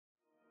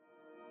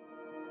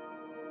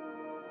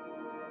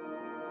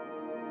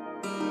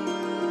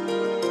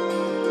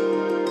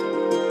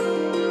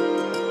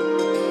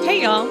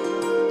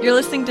You're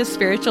listening to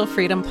Spiritual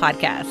Freedom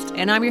Podcast,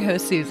 and I'm your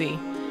host, Susie.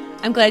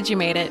 I'm glad you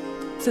made it.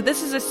 So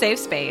this is a safe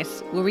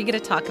space where we get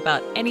to talk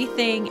about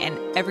anything and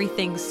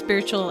everything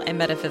spiritual and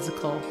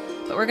metaphysical,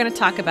 but we're going to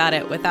talk about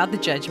it without the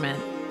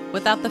judgment,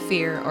 without the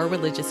fear or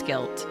religious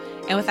guilt,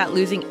 and without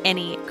losing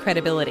any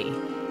credibility.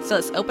 So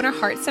let's open our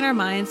hearts and our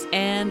minds,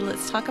 and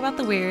let's talk about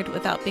the weird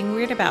without being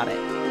weird about it.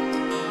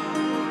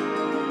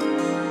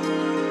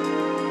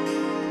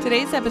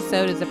 Today's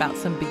episode is about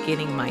some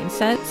beginning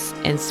mindsets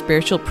and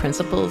spiritual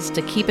principles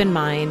to keep in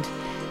mind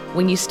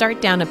when you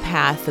start down a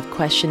path of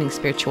questioning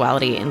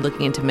spirituality and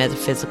looking into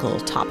metaphysical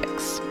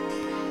topics.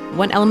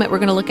 One element we're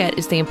going to look at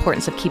is the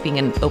importance of keeping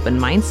an open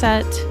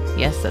mindset.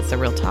 Yes, that's a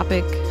real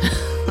topic.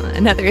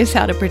 Another is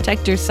how to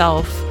protect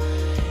yourself,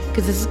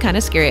 because this is kind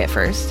of scary at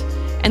first.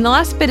 And the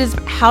last bit is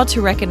how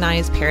to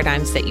recognize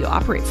paradigms that you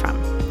operate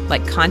from,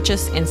 like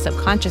conscious and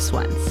subconscious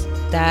ones.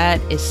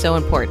 That is so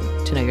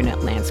important to know your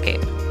net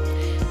landscape.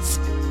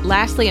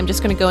 Lastly, I'm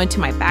just going to go into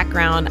my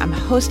background. I'm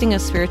hosting a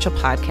spiritual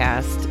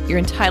podcast. You're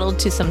entitled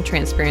to some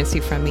transparency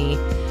from me.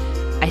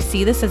 I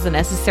see this as a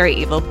necessary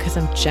evil because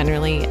I'm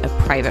generally a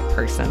private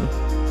person.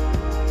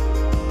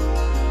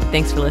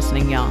 Thanks for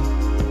listening, y'all.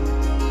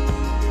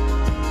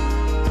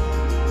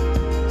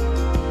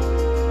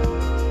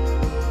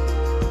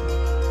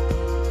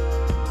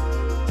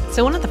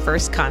 So one of the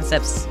first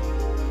concepts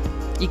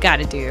you got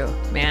to do,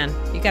 man,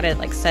 you got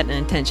to set an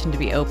intention to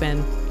be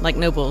open,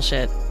 no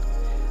bullshit.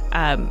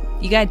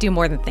 You gotta do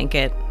more than think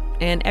it.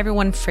 And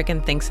everyone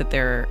freaking thinks that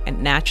they're a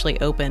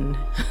naturally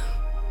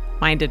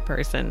open-minded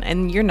person.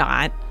 And you're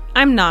not.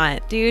 I'm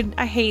not, dude.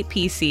 I hate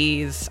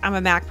PCs. I'm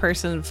a Mac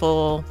person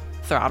full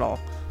throttle.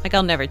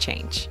 I'll never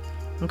change.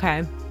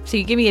 Okay? So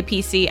you give me a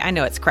PC, I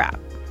know it's crap.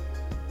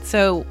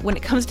 So when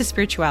it comes to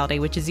spirituality,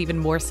 which is even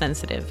more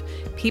sensitive,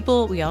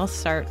 we all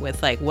start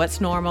with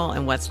what's normal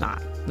and what's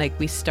not.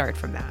 We start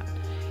from that.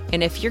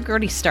 And if you're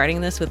already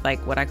starting this with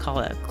what I call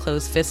a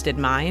closed-fisted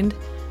mind,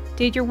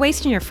 dude, you're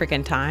wasting your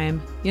freaking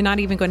time. You're not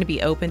even going to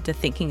be open to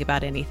thinking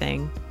about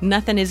anything.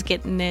 Nothing is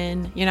getting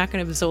in. You're not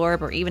going to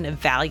absorb or even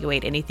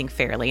evaluate anything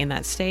fairly in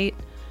that state.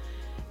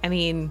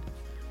 So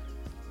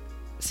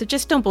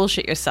just don't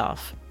bullshit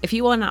yourself. If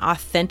you want to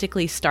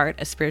authentically start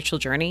a spiritual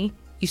journey,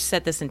 you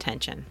set this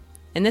intention.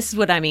 And this is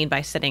what I mean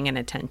by setting an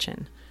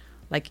intention.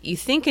 You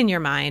think in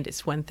your mind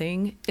it's one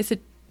thing. It's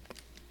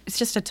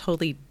just a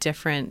totally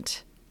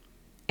different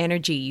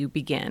energy you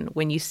begin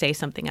when you say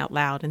something out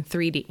loud in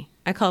 3D.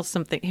 I call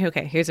something,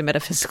 okay, here's a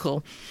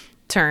metaphysical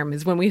term,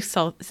 is when we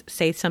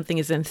say something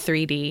is in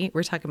 3D,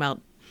 we're talking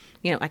about,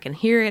 I can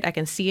hear it, I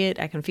can see it,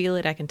 I can feel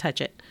it, I can touch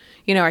it,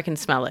 I can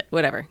smell it,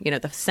 whatever,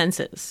 the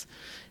senses.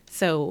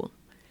 So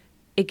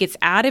it gets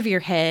out of your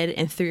head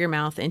and through your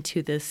mouth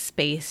into this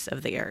space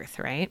of the earth,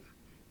 right?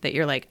 That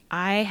you're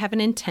I have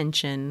an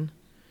intention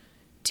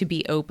to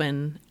be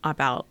open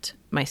about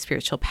my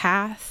spiritual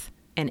path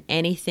and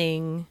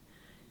anything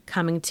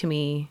coming to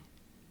me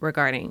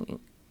regarding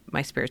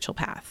my spiritual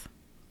path.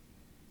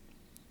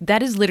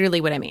 That is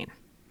literally what I mean.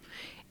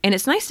 And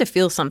it's nice to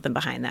feel something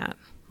behind that,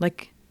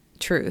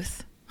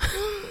 truth.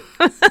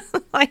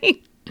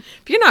 If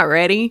you're not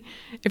ready,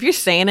 if you're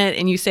saying it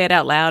and you say it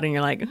out loud and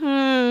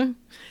you're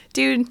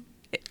dude,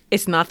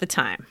 it's not the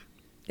time.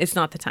 It's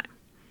not the time.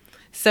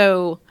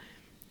 So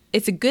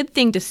it's a good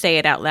thing to say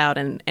it out loud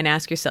and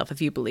ask yourself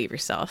if you believe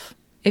yourself.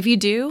 If you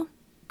do,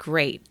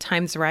 great.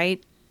 Time's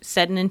right.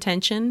 Set an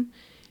intention.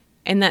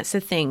 And that's the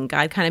thing.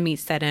 God kind of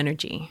meets that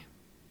energy.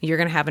 You're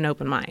going to have an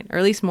open mind, or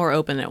at least more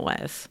open than it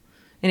was.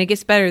 And it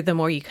gets better the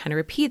more you kind of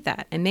repeat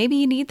that. And maybe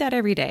you need that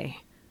every day.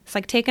 It's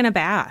like taking a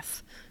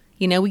bath.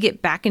 We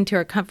get back into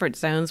our comfort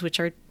zones, which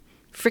are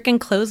freaking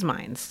closed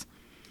minds.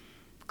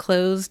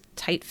 Closed,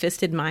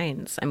 tight-fisted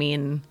minds.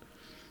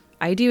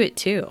 I do it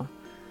too.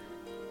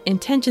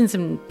 Intentions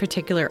in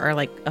particular are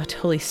a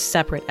totally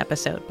separate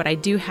episode. But I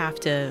do have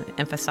to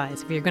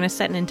emphasize, if you're going to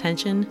set an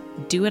intention,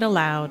 do it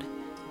aloud.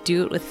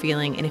 Do it with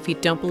feeling. And if you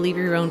don't believe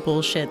your own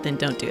bullshit, then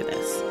don't do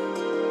this.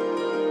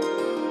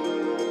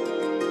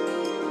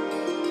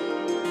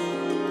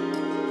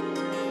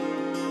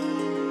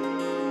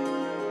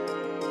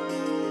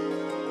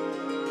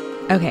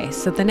 Okay,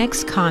 so the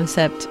next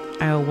concept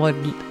I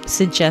would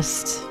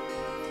suggest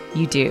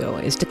you do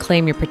is to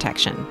claim your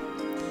protection.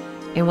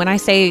 And when I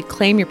say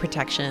claim your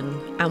protection,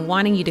 I'm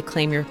wanting you to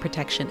claim your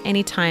protection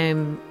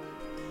anytime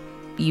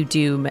you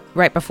do,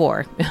 right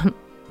before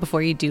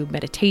you do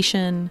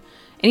meditation,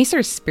 any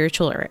sort of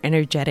spiritual or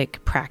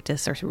energetic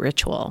practice or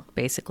ritual,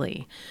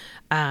 basically.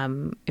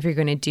 If you're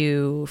going to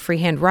do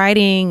freehand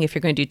writing, if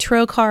you're going to do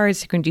tarot cards,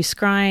 if you're going to do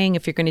scrying,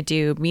 if you're going to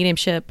do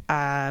mediumship,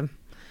 you're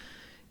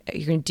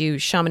going to do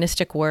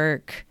shamanistic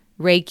work,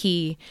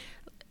 Reiki,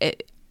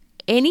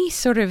 any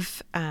sort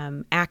of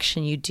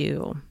action you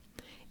do,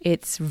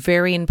 it's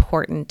very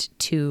important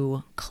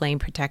to claim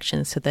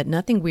protection so that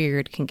nothing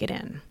weird can get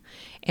in.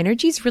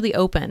 Energy is really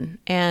open.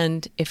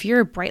 And if you're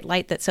a bright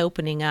light that's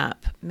opening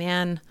up,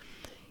 man,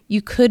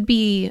 you could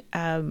be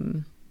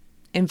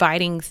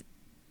inviting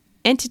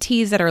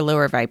entities that are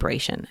lower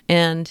vibration.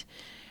 And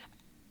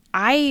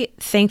I,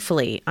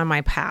 thankfully, on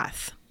my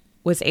path,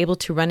 was able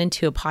to run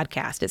into a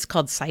podcast. It's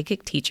called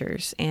Psychic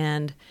Teachers,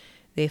 and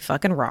they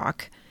fucking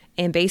rock.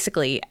 And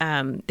basically,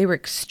 they were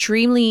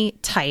extremely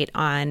tight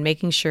on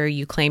making sure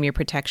you claim your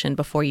protection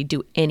before you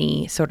do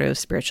any sort of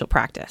spiritual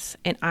practice.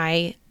 And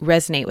I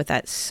resonate with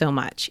that so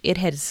much. It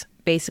has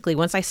basically,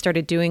 once I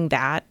started doing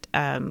that,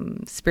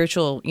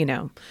 spiritual,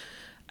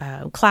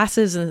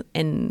 classes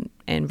and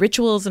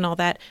rituals and all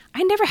that,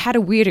 I never had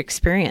a weird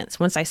experience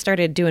once I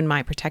started doing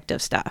my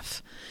protective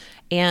stuff.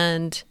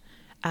 And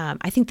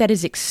I think that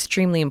is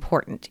extremely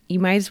important. You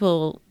might as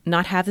well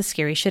not have the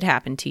scary shit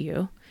happen to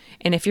you.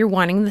 And if you're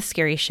wanting the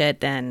scary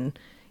shit, then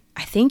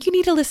I think you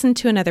need to listen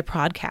to another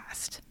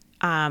podcast.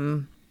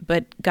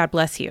 But God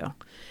bless you.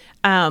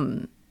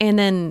 And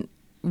then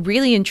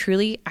really and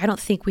truly, I don't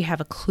think we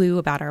have a clue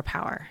about our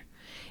power.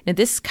 Now,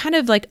 this kind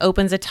of like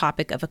opens a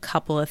topic of a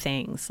couple of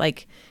things.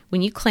 Like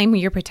when you claim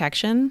your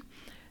protection,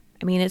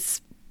 I mean,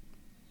 it's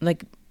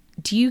like,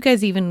 do you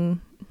guys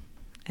even,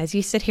 as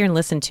you sit here and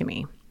listen to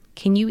me,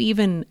 can you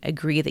even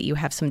agree that you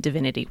have some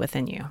divinity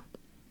within you?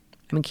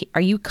 I mean,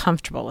 are you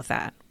comfortable with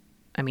that?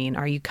 I mean,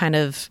 are you kind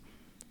of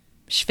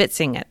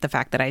schwitzing at the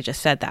fact that I just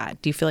said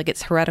that? Do you feel like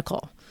it's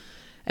heretical?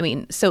 I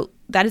mean, so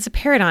that is a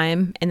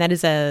paradigm, and that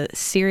is a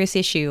serious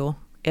issue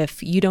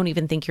if you don't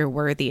even think you're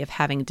worthy of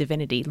having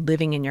divinity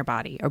living in your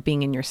body or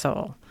being in your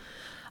soul.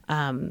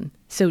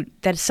 So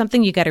that's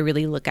something you got to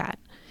really look at.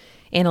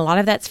 And a lot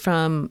of that's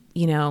from,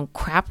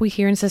 crap we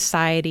hear in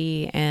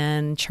society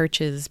and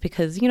churches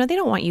because, they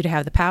don't want you to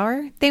have the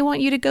power. They want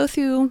you to go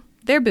through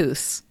their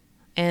booths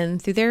and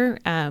through their,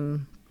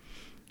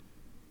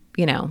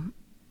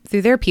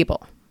 through their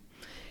people.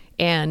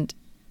 And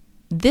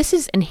this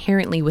is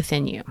inherently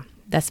within you.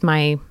 That's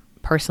my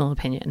personal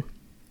opinion.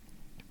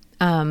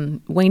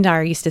 Wayne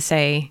Dyer used to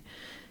say,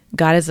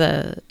 God is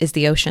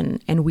the ocean,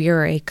 and we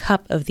are a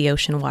cup of the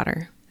ocean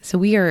water. So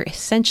we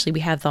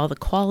have all the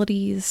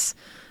qualities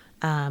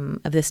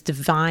of this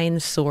divine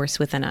source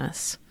within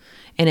us.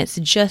 And it's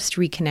just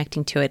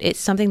reconnecting to it. It's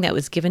something that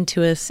was given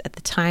to us at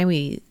the time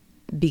we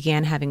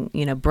began having,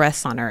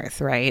 breaths on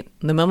earth, right?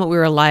 The moment we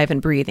were alive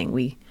and breathing,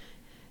 we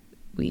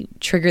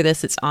trigger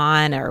this, it's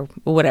on or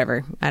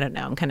whatever. I don't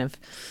know. I'm kind of,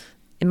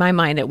 in my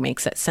mind, it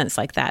makes sense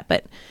like that.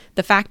 But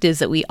the fact is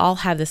that we all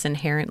have this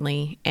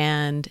inherently,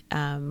 and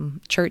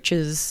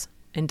churches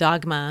and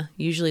dogma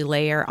usually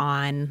layer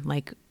on,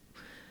 like,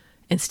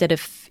 instead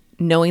of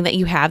knowing that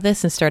you have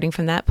this and starting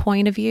from that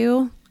point of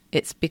view,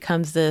 it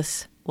becomes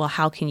this, well,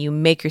 how can you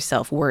make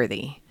yourself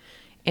worthy?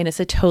 And it's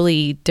a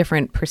totally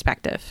different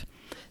perspective.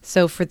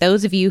 So for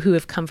those of you who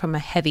have come from a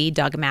heavy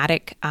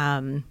dogmatic,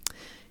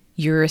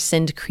 you're a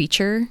sinned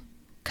creature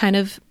kind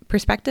of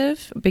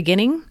perspective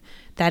beginning,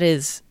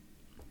 this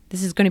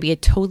is going to be a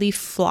totally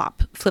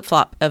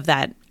flip-flop of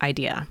that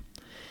idea.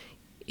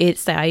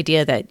 It's the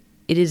idea that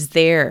it is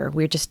there.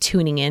 We're just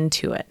tuning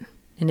into it,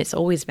 and it's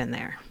always been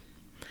there.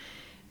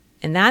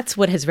 And that's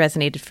what has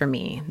resonated for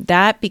me.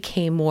 That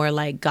became more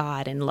like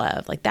God and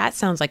love. Like, that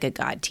sounds like a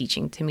God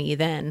teaching to me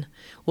then.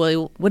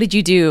 Well, what did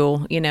you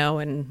do?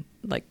 And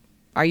like,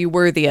 are you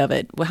worthy of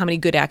it? Well, how many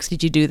good acts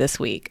did you do this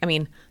week? I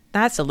mean,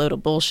 that's a load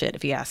of bullshit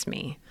if you ask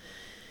me.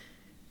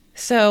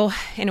 So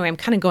anyway, I'm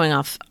kind of going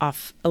off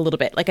a little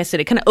bit. Like I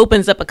said, it kind of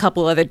opens up a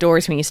couple other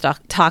doors when you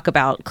talk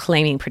about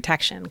claiming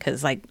protection,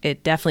 because like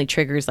it definitely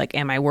triggers like,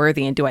 am I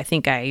worthy, and do I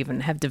think I even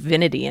have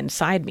divinity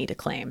inside me to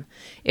claim?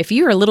 If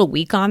you're a little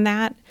weak on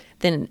that,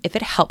 then if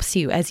it helps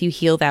you as you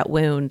heal that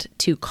wound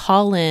to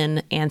call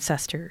in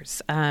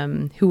ancestors,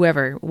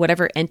 whoever,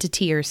 whatever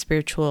entity or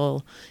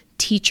spiritual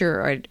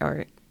teacher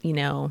or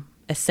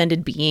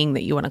ascended being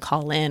that you want to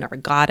call in, or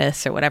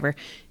goddess or whatever,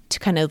 to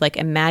kind of like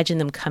imagine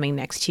them coming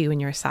next to you in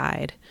your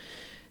side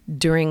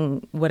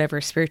during whatever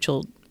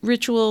spiritual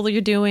ritual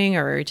you're doing,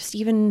 or just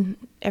even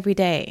every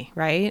day,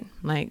 right?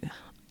 Like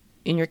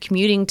when you're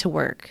commuting to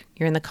work,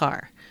 you're in the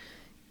car,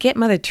 get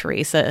Mother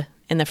Teresa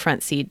in the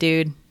front seat,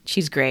 dude.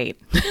 She's great.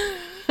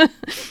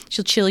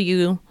 She'll chill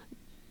you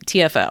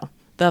TFO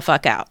the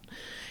fuck out.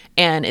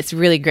 And it's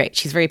really great.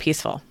 She's very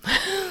peaceful.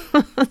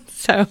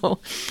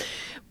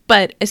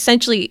 But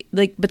essentially,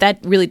 but that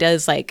really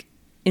does, like,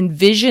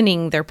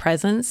 envisioning their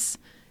presence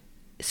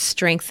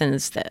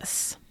strengthens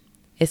this.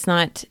 It's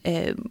not,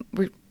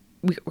 we're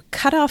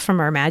cut off from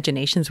our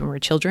imaginations when we're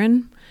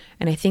children.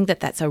 And I think that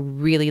that's a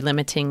really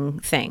limiting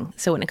thing.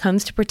 So when it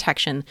comes to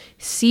protection,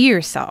 see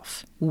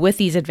yourself with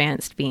these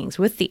advanced beings,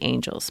 with the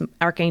angels.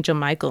 Archangel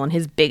Michael and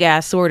his big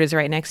ass sword is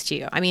right next to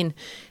you. I mean,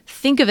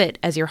 think of it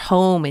as your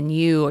home and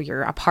you, or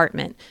your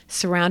apartment,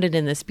 surrounded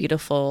in this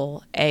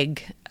beautiful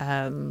egg,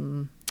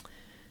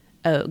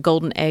 a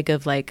golden egg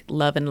of like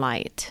love and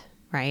light,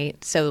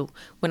 right? So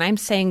when I'm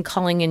saying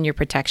calling in your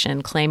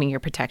protection, claiming your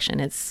protection,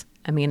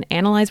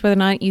 analyze whether or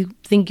not you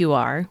think you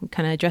are,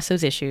 kind of address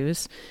those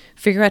issues,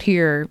 figure out who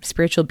your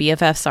spiritual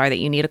BFFs are that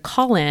you need to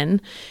call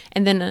in.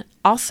 And then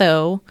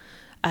also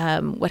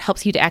what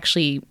helps you to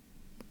actually,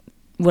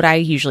 what I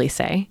usually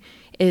say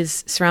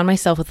is surround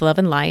myself with love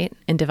and light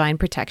and divine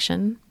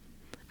protection.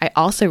 I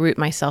also root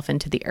myself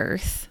into the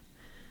earth.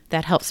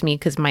 That helps me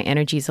because my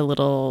energy is a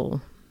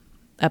little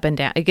up and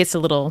down. It gets a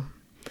little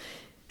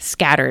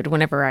scattered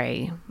whenever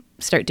I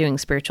start doing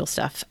spiritual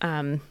stuff.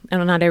 I know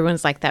not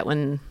everyone's like that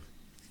when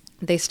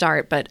they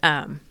start, but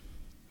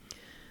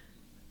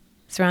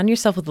surround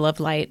yourself with love,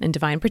 light, and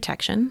divine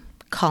protection.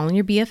 Call on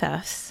your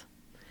BFFs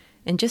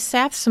and just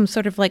say some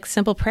sort of like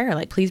simple prayer,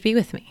 like, please be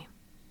with me.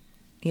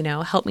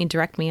 Help me,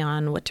 direct me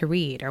on what to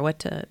read or what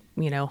to,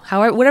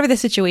 whatever the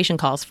situation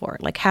calls for.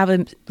 Like, have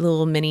a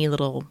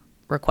little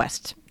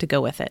request to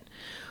go with it.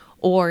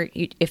 Or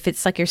if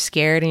it's like you're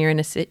scared and you're in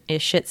a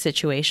shit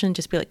situation,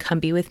 just be like, come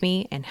be with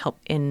me and help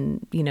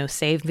and,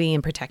 save me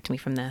and protect me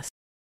from this.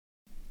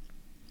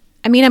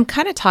 I mean, I'm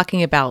kind of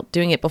talking about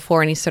doing it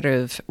before any sort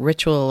of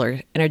ritual or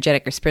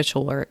energetic or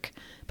spiritual work.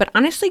 But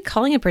honestly,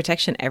 calling in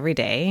protection every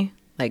day,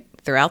 like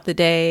throughout the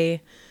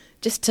day,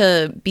 just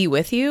to be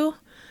with you,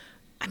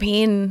 I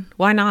mean,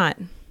 why not?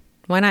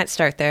 Why not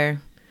start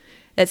there?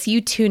 That's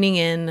you tuning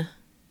in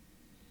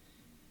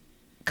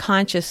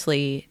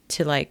consciously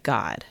to like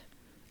God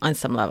on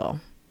some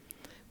level,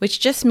 which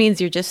just means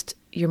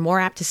you're more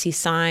apt to see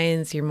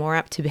signs. You're more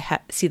apt to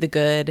see the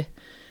good,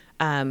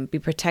 be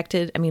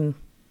protected. I mean,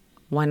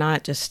 why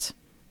not just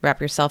wrap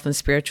yourself in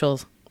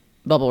spiritual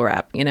bubble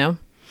wrap,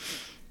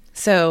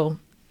 So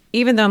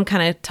even though I'm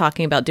kind of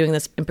talking about doing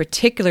this in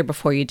particular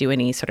before you do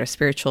any sort of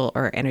spiritual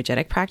or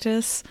energetic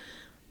practice,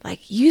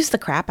 like use the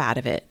crap out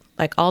of it,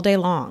 like all day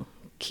long.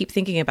 Keep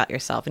thinking about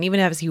yourself. And even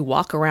as you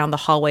walk around the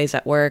hallways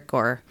at work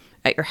or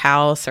at your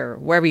house or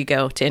wherever you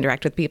go to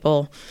interact with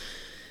people,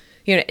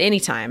 at any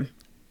time,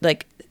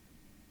 like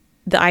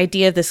the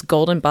idea of this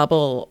golden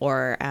bubble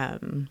or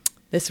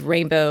this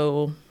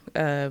rainbow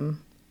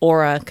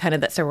aura kind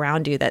of that's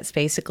around you, that's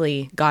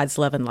basically God's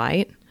love and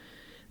light.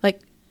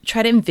 Like,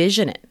 try to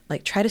envision it.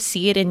 Like, try to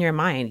see it in your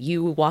mind.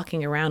 You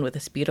walking around with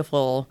this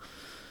beautiful,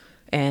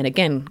 and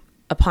again,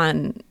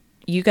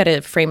 you got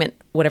to frame it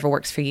whatever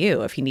works for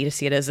you. If you need to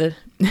see it as a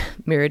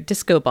mirrored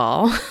disco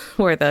ball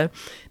where the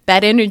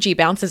bad energy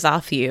bounces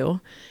off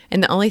you,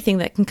 and the only thing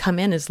that can come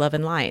in is love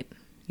and light,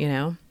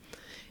 and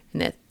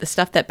that the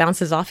stuff that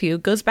bounces off you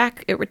goes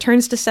back, it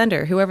returns to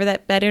sender. Whoever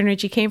that bad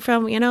energy came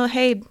from,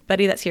 hey,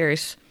 buddy, that's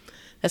yours.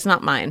 That's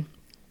not mine.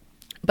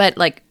 But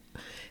like,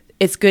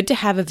 it's good to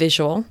have a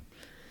visual,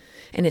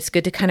 and it's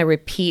good to kind of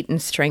repeat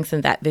and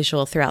strengthen that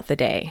visual throughout the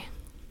day.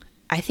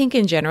 I think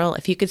in general,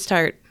 if you could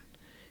start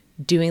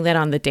doing that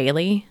on the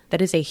daily,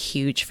 that is a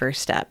huge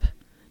first step.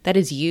 That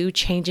is you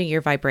changing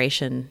your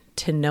vibration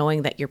to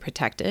knowing that you're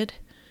protected,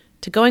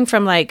 to going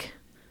from like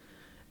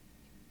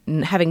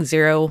having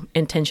zero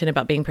intention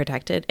about being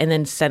protected, and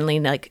then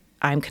suddenly like,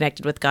 I'm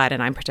connected with God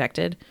and I'm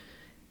protected.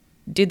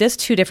 Dude, there's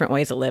two different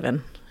ways of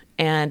living,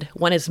 and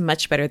one is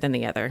much better than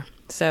the other.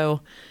 So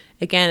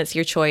again, it's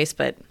your choice,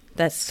 but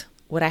that's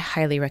what I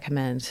highly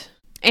recommend.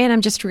 And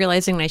I'm just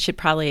realizing I should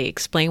probably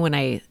explain when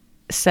I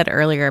said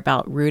earlier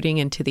about rooting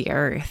into the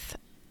earth.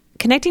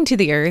 Connecting to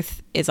the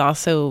earth is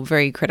also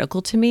very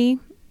critical to me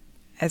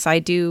as I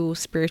do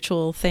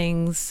spiritual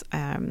things,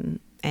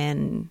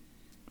 and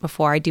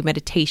before I do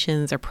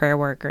meditations or prayer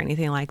work or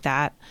anything like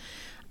that.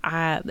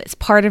 It's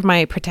part of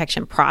my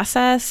protection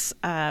process,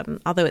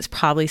 although it's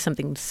probably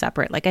something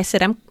separate. Like I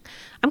said, I'm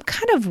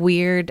kind of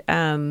weird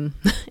in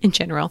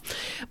general,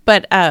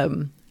 but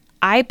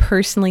I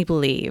personally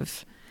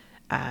believe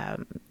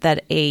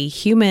that a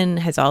human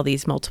has all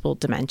these multiple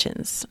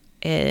dimensions,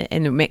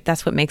 and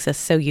that's what makes us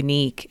so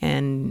unique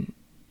and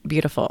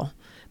beautiful,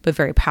 but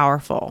very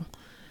powerful.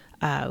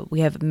 We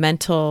have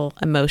mental,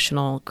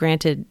 emotional.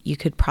 Granted, you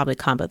could probably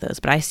combo those,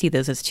 but I see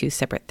those as two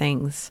separate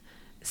things: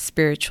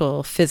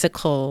 spiritual,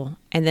 physical,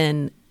 and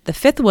then the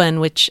fifth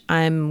one, which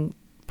I'm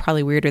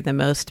probably weirder than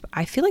most.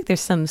 I feel like there's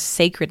some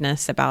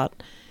sacredness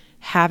about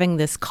having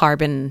this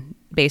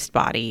carbon-based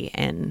body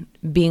and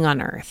being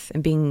on Earth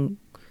and being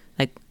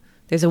like,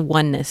 there's a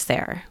oneness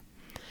there.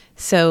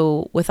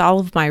 So with all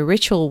of my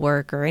ritual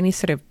work or any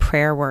sort of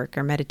prayer work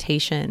or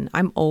meditation,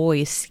 I'm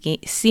always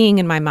seeing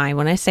in my mind,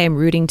 when I say I'm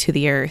rooting to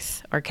the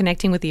earth or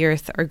connecting with the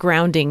earth or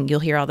grounding, you'll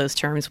hear all those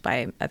terms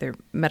by other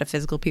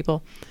metaphysical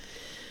people.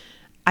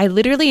 I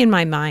literally in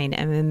my mind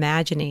am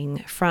imagining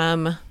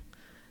from,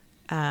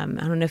 I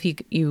don't know if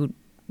you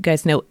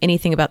guys know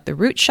anything about the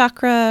root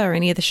chakra or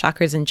any of the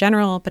chakras in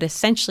general, but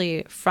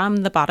essentially from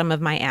the bottom of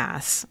my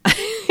ass,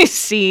 I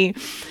see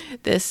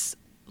this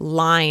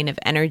line of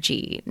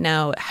energy.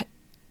 Now,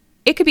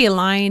 it could be a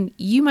line.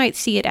 You might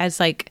see it as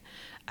like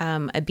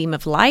a beam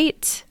of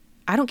light.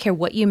 I don't care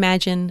what you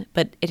imagine,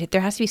 but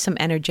there has to be some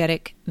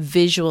energetic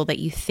visual that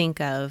you think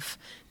of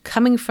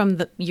coming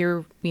from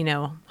your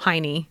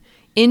hiney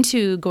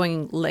into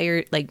going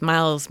like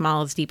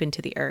miles deep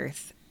into the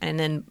earth. And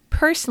then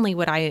personally,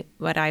 what I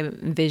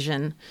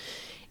envision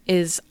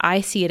is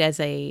I see it as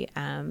a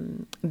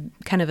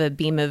kind of a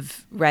beam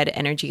of red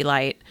energy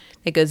light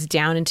that goes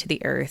down into the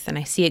earth, and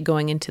I see it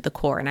going into the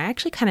core. And I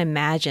actually kind of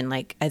imagine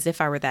like as if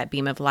I were that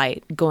beam of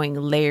light going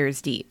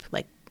layers deep,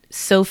 like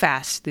so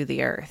fast through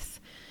the earth,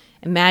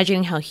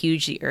 imagining how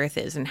huge the earth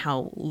is and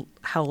how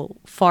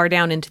far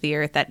down into the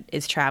earth that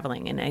is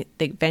traveling. And it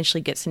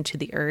eventually gets into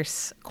the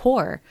earth's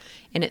core,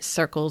 and it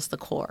circles the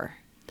core.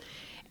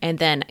 And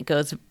then it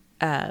goes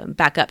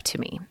back up to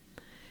me.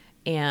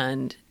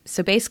 And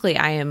so basically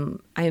I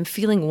am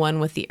feeling one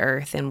with the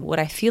earth. And what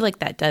I feel like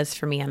that does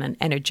for me on an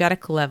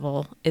energetic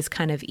level is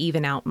kind of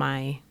even out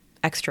my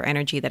extra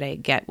energy that I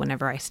get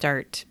whenever I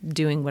start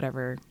doing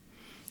whatever,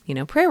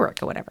 prayer work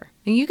or whatever.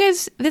 And you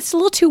guys, it's a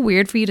little too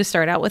weird for you to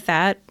start out with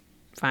that.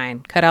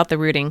 Fine. Cut out the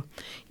rooting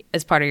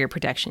as part of your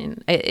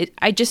protection.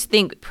 I just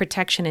think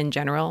protection in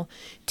general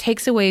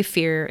takes away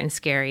fear and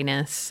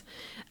scariness,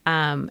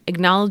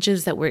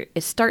 acknowledges that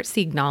it starts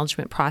the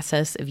acknowledgement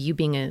process of you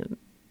being a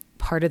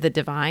part of the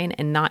divine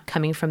and not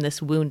coming from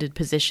this wounded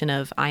position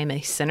of I am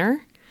a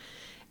sinner,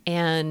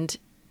 and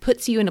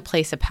puts you in a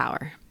place of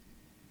power.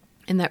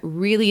 And that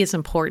really is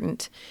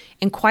important.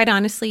 And quite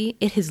honestly,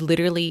 it has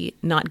literally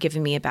not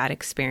given me a bad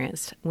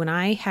experience. When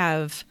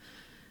I've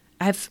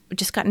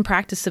just gotten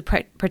practice of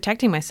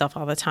protecting myself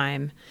all the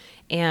time.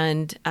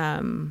 And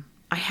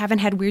I haven't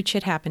had weird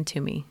shit happen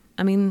to me.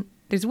 I mean,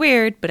 there's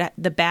weird, but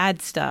the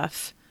bad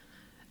stuff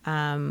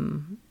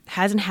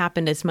hasn't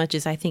happened as much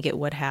as I think it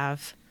would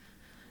have.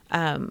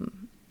 And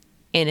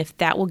if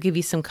that will give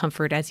you some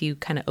comfort as you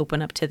kind of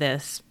open up to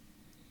this,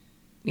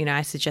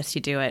 I suggest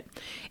you do it.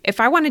 If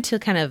I wanted to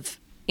kind of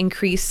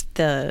increase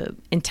the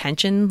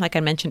intention, like I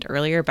mentioned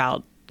earlier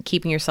about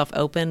keeping yourself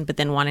open, but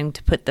then wanting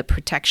to put the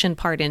protection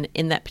part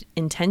in that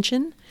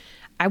intention,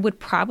 I would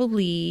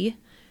probably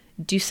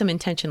do some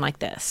intention like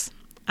this.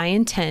 I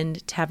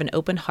intend to have an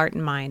open heart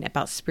and mind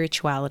about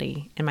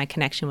spirituality and my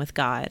connection with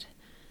God.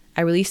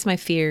 I release my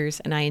fears,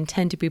 and I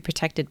intend to be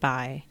protected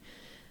by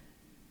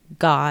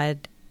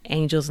God,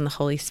 angels, and the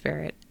Holy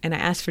Spirit. And I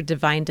ask for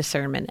divine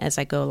discernment as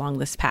I go along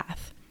this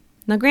path.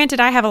 Now, granted,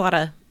 I have a lot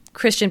of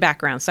Christian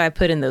background, so I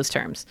put in those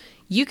terms.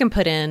 You can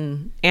put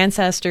in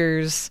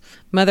ancestors,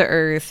 Mother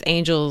Earth,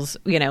 angels,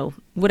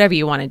 whatever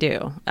you want to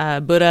do.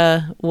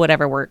 Buddha,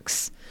 whatever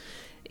works.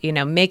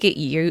 Make it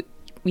you.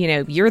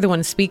 You're the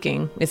one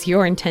speaking. It's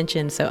your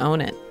intention, so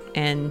own it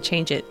and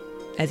change it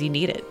as you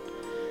need it.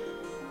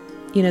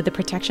 The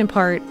protection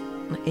part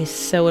is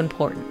so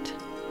important.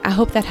 I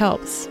hope that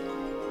helps.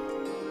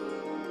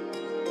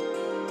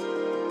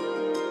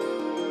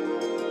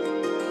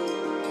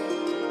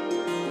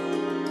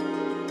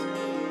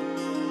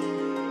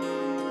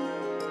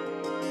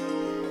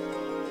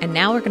 And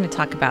now we're going to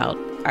talk about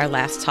our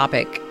last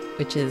topic,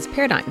 which is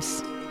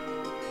paradigms.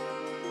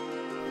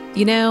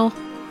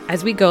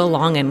 As we go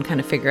along and kind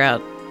of figure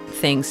out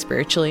things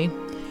spiritually,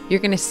 you're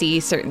going to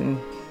see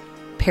certain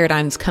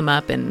paradigms come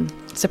up and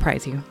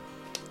surprise you.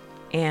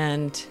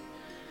 And,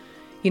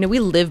 we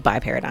live by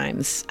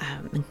paradigms.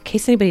 In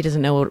case anybody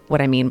doesn't know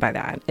what I mean by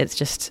that,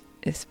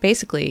 it's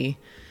basically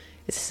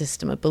a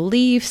system of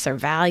beliefs or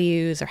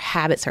values or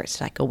habits, or it's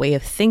like a way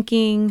of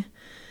thinking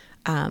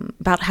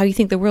about how you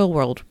think the real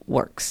world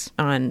works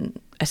on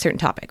a certain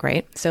topic,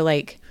 right? So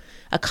like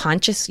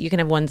you can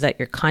have ones that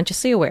you're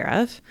consciously aware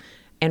of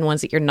and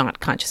ones that you're not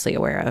consciously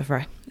aware of,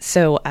 right?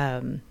 So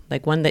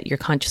like one that you're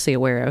consciously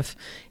aware of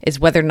is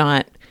whether or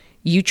not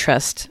you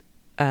trust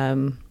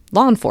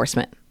law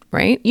enforcement,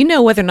 right?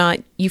 Whether or not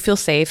you feel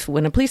safe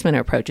when a policeman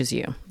approaches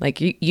you. Like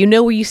you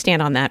know where you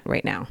stand on that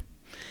right now.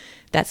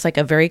 That's like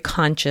a very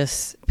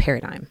conscious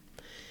paradigm.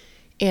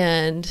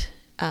 And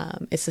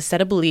it's a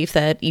set of belief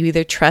that you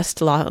either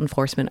trust law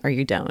enforcement or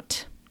you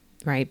don't,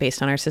 right?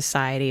 Based on our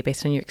society,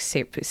 based on your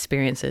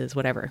experiences,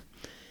 whatever.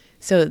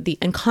 So the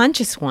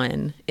unconscious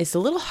one is a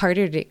little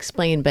harder to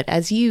explain, but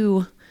as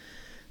you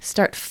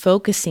start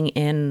focusing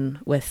in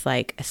with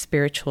like a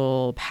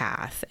spiritual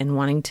path and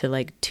wanting to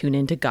like tune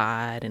into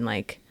God and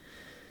like,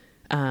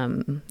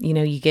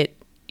 you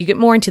get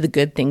more into the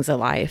good things of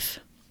life.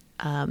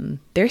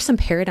 There's some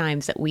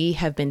paradigms that we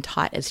have been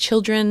taught as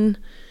children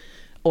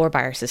or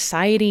by our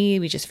society.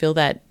 We just feel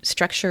that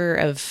structure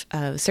of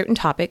certain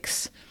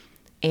topics,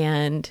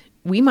 and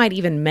we might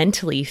even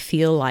mentally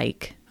feel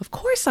like, of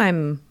course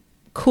I'm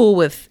cool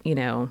with,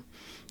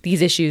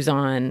 these issues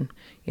on,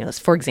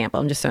 for example,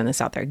 I'm just throwing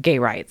this out there, gay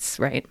rights,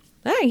 right?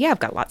 Yeah, I've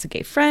got lots of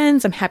gay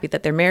friends. I'm happy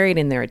that they're married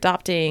and they're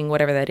adopting,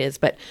 whatever that is.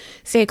 But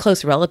say a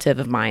close relative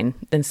of mine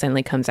then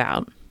suddenly comes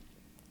out.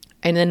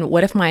 And then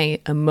what if my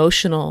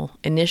initial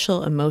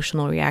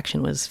emotional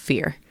reaction was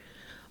fear?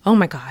 Oh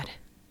my God,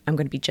 I'm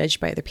going to be judged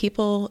by other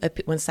people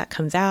once that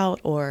comes out,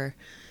 or,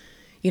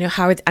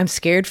 I'm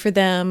scared for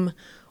them,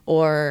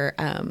 or,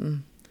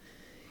 some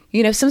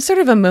sort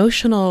of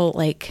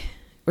emotional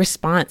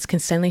response can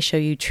suddenly show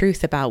you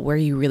truth about where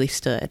you really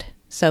stood.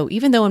 So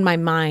even though in my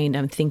mind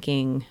I'm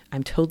thinking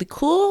I'm totally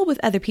cool with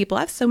other people,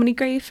 I have so many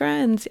great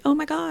friends. Oh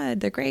my God,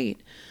 they're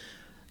great.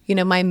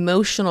 My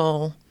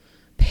emotional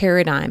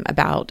paradigm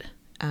about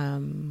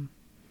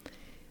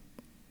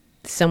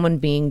someone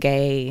being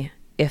gay,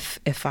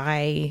 if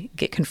I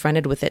get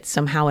confronted with it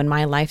somehow in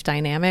my life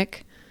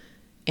dynamic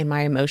and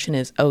my emotion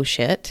is, oh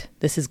shit,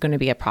 this is going to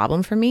be a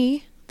problem for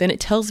me, then it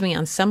tells me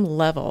on some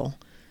level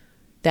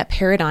that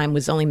paradigm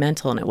was only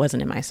mental and it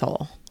wasn't in my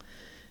soul.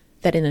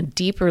 That in a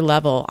deeper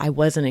level, I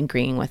wasn't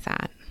agreeing with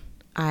that.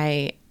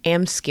 I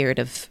am scared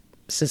of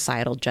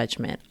societal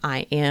judgment.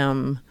 I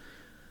am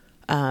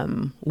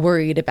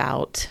worried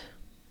about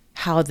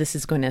how this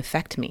is going to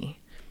affect me.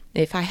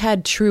 If I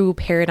had true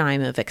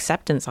paradigm of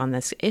acceptance on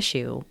this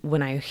issue,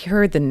 when I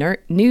heard the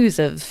news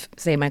of,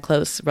 say, my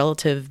close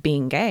relative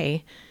being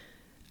gay,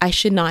 I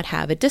should not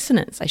have a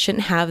dissonance. I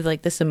shouldn't have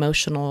like this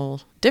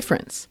emotional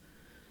difference,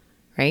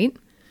 right?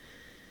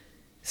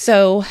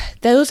 So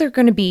those are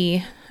going to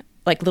be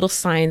like little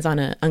signs on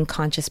an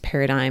unconscious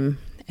paradigm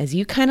as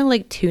you kind of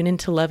like tune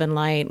into love and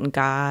light and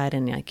God,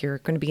 and like you're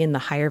going to be in the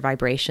higher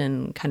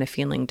vibration kind of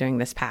feeling during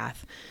this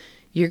path.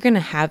 You're going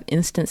to have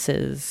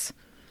instances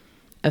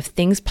of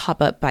things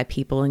pop up by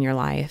people in your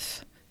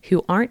life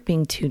who aren't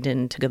being tuned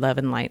into love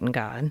and light and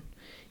God,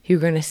 who are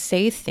going to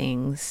say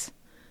things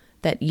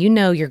that you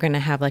know you're going to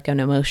have like an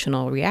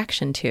emotional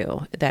reaction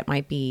to that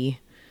might be,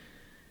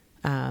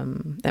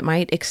 that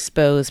might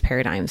expose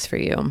paradigms for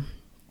you.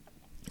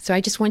 So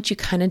I just want you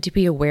kind of to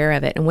be aware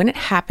of it. And when it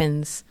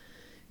happens,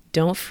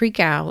 don't freak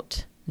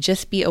out.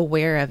 Just be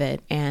aware of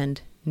it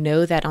and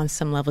know that on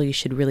some level you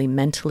should really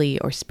mentally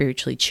or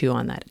spiritually chew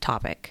on that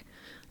topic.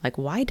 Like,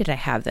 why did I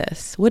have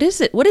this? What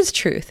is it? What is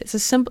truth? It's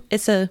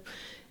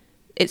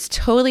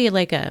totally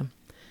like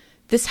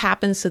this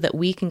happens so that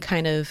we can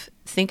kind of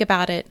think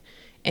about it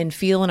and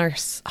feel in our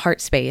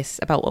heart space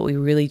about what we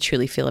really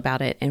truly feel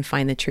about it and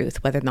find the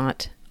truth, whether or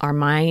not our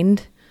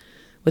mind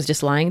was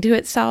just lying to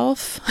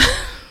itself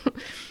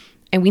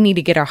and we need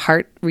to get our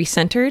heart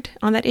recentered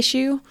on that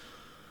issue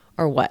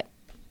or what.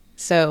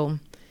 So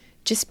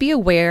just be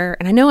aware.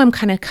 And I know I'm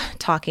kind of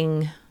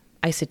talking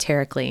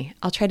esoterically.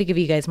 I'll try to give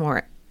you guys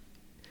more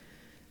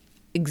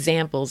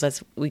examples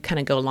as we kind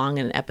of go along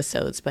in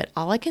episodes, but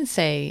all I can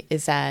say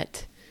is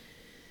that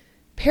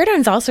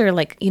paradigms also are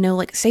like,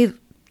 like say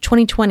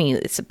 2020,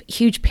 it's a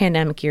huge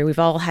pandemic year. We've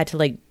all had to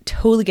like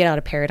totally get out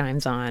of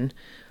paradigms on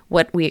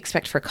what we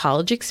expect for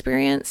college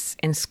experience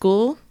and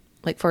school,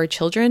 like for our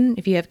children,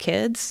 if you have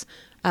kids,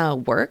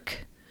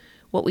 work,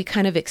 what we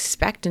kind of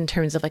expect in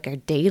terms of like our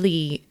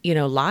daily,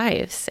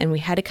 lives. And we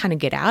had to kind of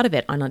get out of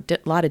it on a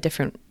lot of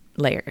different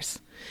layers.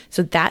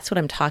 So that's what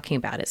I'm talking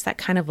about. It's that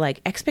kind of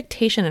like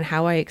expectation and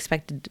how I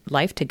expected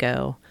life to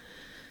go.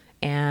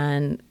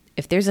 And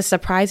if there's a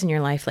surprise in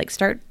your life, like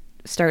start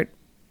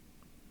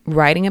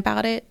writing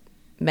about it,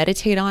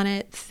 meditate on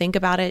it, think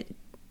about it,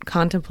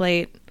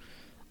 contemplate,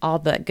 all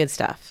that good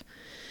stuff.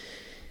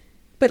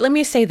 But let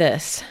me say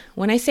this.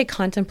 When I say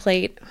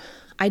contemplate,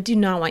 I do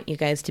not want you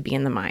guys to be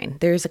in the mind.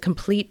 There's a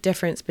complete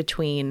difference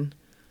between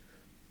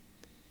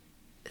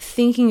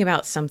thinking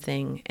about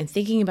something and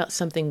thinking about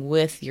something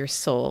with your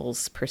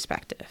soul's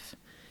perspective.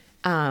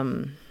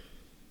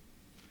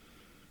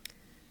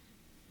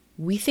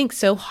 We think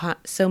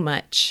so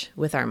much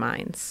with our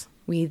minds.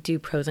 We do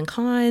pros and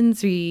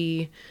cons.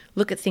 We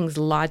look at things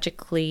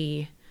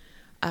logically.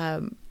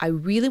 I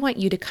really want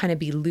you to kind of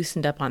be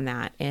loosened up on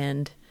that.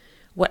 And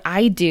what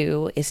I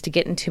do is to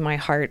get into my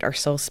heart or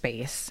soul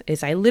space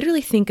is I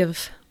literally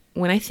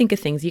when I think of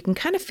things, you can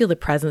kind of feel the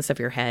presence of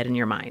your head and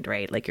your mind,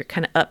 right? Like you're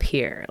kind of up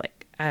here. Like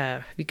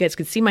you guys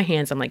could see my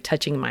hands. I'm like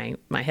touching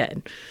my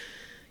head.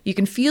 You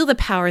can feel the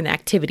power and the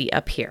activity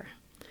up here.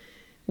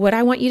 What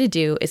I want you to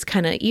do is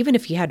kind of, even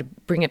if you had to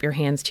bring up your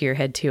hands to your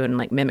head too and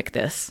like mimic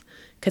this,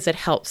 because it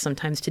helps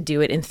sometimes to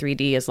do it in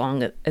 3D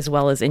as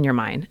well as in your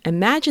mind.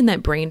 Imagine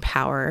that brain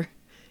power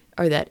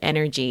or that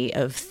energy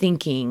of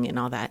thinking and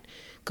all that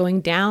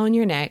going down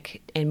your neck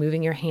and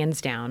moving your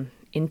hands down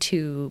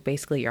into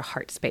basically your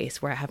heart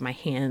space where I have my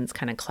hands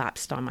kind of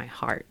clasped on my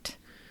heart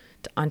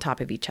on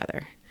top of each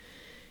other.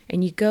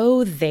 And you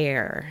go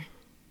there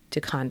to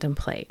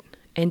contemplate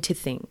and to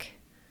think.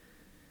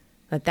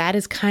 That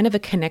is kind of a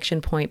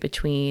connection point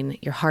between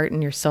your heart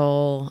and your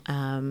soul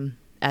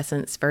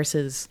essence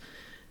versus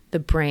the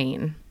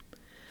brain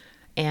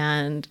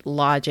and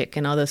logic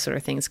and all those sort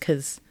of things.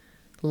 Because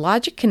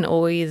logic can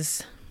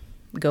always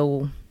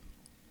go,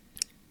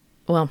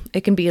 well,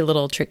 it can be a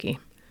little tricky.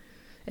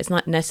 It's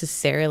not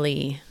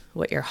necessarily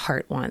what your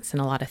heart wants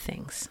in a lot of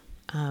things.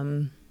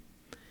 But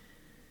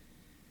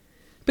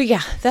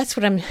yeah, that's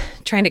what I'm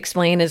trying to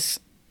explain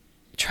is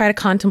try to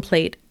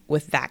contemplate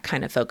with that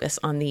kind of focus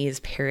on these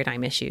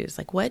paradigm issues.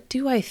 Like, what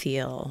do I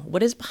feel?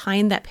 What is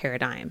behind that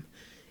paradigm?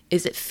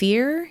 Is it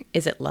fear?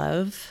 Is it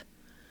love?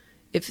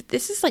 If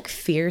this is like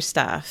fear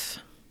stuff,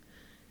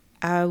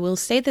 I will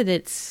say that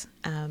it's,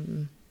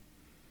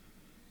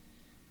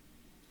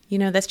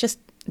 that's just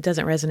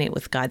doesn't resonate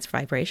with God's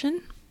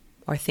vibration,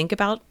 or think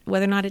about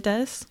whether or not it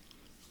does.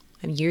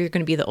 And you're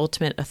going to be the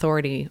ultimate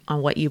authority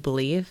on what you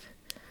believe.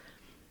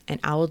 And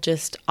I will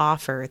just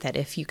offer that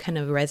if you kind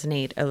of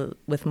resonate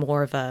with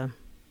more of a,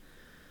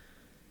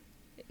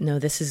 no,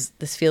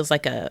 this feels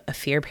like a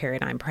fear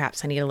paradigm,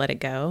 perhaps I need to let it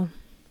go.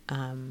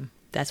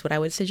 That's what I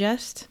would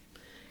suggest.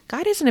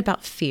 God isn't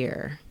about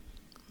fear.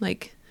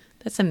 Like,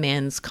 that's a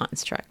man's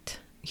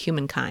construct,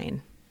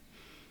 humankind.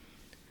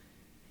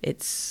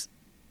 That's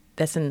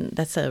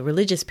a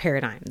religious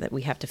paradigm that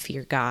we have to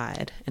fear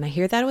God. And I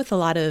hear that with a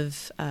lot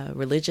of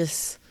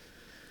religious,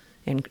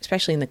 and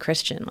especially in the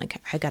Christian,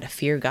 like, I got to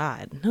fear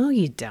God. No,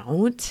 you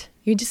don't.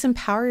 You just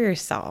empower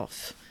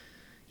yourself.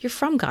 You're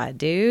from God,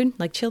 dude.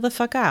 Like, chill the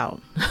fuck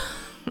out.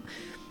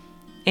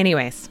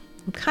 Anyways,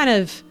 I'm kind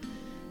of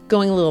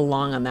going a little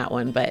long on that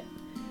one, but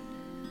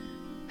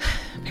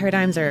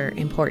paradigms are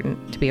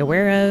important to be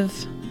aware of,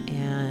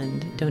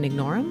 and don't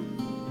ignore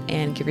them,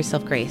 and give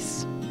yourself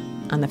grace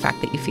on the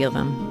fact that you feel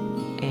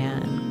them,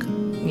 and,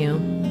 you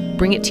know,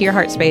 bring it to your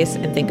heart space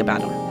and think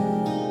about them.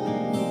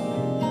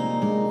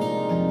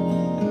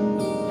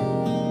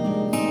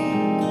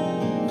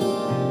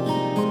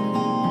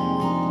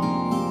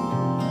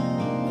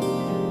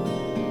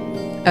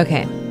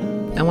 Okay,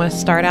 I want to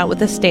start out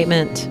with a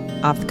statement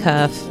off the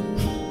cuff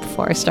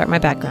before I start my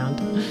background.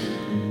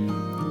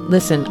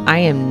 Listen, I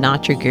am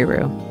not your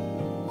guru.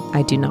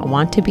 I do not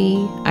want to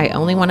be. I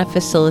only want to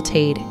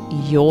facilitate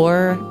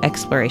your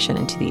exploration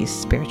into these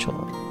spiritual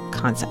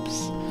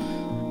concepts.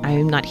 I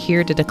am not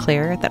here to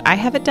declare that I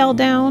have it dialed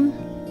down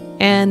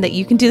and that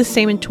you can do the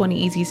same in 20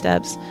 easy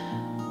steps.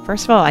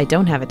 First of all, I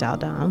don't have it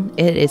dialed down.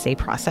 It is a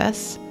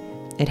process.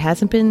 It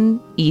hasn't been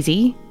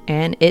easy,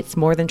 and it's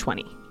more than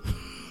 20.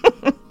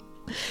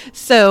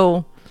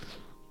 So,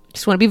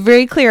 just want to be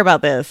very clear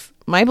about this.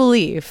 My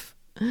belief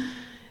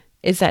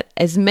is that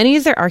as many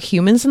as there are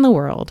humans in the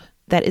world,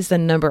 that is the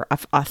number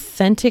of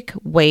authentic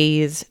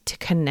ways to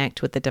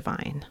connect with the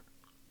divine.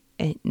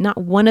 And not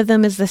one of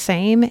them is the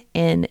same,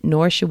 and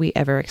nor should we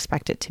ever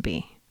expect it to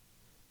be.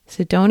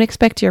 So don't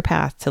expect your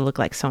path to look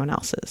like someone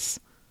else's.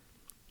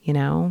 You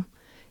know,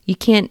 you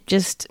can't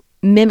just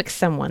mimic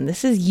someone.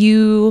 This is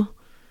you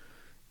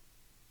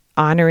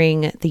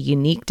honoring the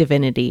unique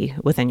divinity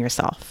within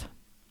yourself,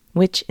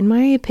 which in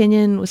my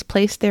opinion was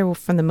placed there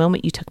from the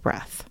moment you took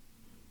breath.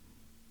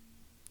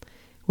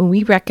 When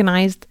we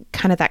recognize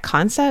kind of that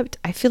concept,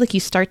 I feel like you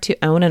start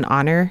to own and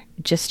honor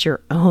just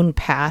your own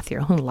path,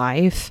 your own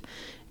life,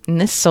 and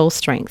this soul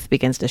strength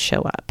begins to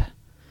show up.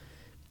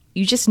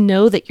 You just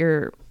know that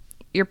your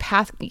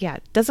path,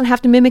 doesn't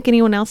have to mimic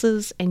anyone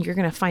else's, and you're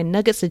going to find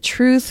nuggets of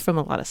truth from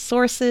a lot of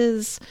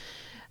sources.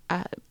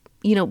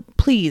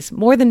 Please,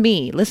 more than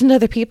me, listen to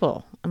other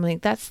people. I'm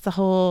like, that's the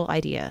whole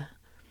idea.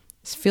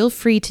 Just feel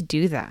free to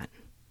do that.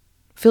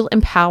 Feel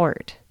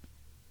empowered.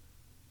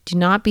 Do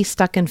not be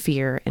stuck in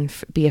fear and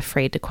be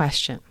afraid to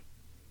question.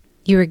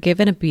 You are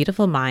given a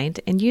beautiful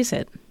mind and use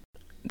it.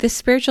 This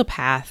spiritual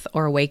path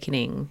or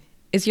awakening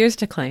is yours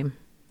to claim.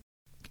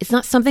 It's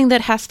not something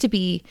that has to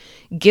be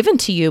given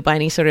to you by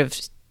any sort of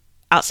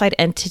outside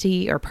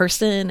entity or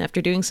person after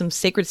doing some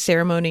sacred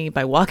ceremony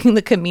by walking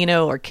the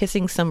Camino or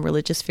kissing some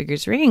religious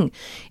figure's ring.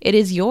 It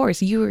is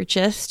yours. You are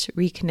just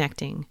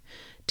reconnecting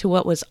to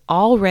what was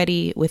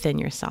already within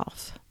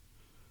yourself.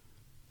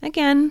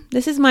 Again,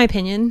 this is my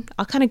opinion.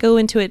 I'll kind of go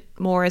into it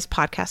more as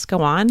podcasts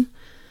go on.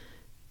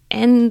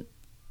 And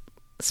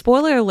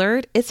spoiler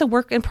alert, it's a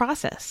work in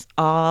process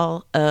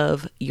all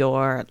of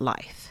your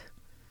life.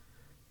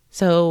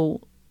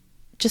 So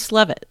just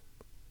love it.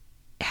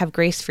 Have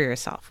grace for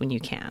yourself when you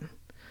can.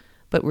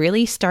 But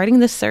really, starting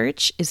the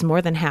search is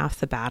more than half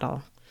the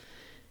battle.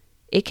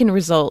 It can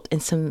result in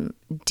some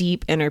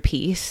deep inner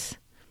peace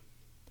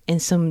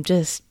and some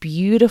just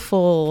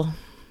beautiful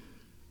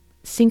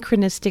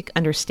synchronistic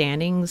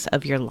understandings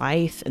of your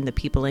life and the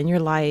people in your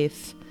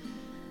life.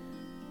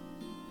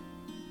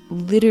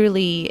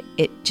 Literally,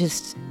 it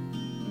just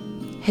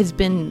has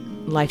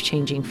been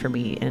life-changing for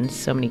me in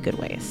so many good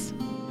ways.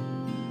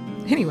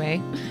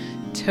 Anyway,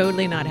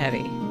 totally not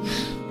heavy.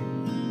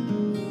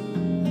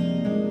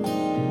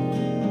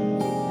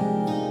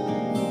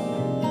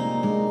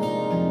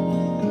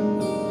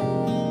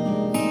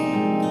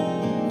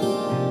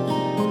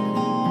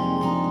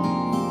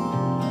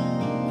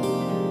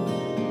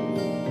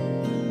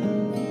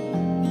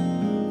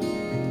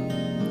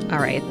 All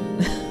right,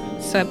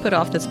 so I put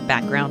off this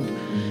background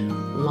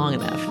long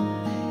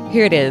enough.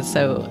 Here it is.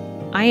 So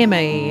I am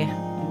a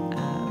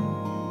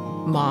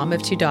mom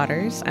of 2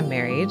 daughters. I'm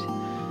married.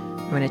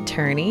 I'm an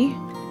attorney,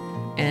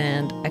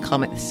 and I call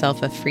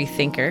myself a free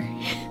thinker,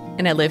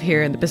 and I live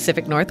here in the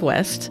Pacific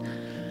Northwest.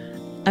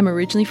 I'm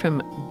originally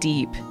from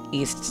deep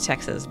East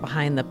Texas,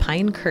 behind the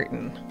pine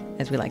curtain,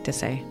 as we like to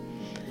say.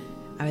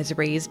 I was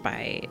raised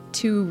by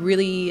 2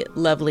 really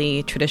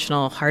lovely,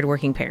 traditional,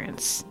 hardworking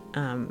parents.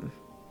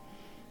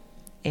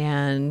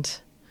 And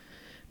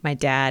my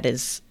dad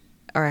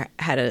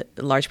had a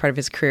large part of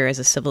his career as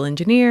a civil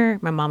engineer.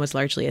 My mom was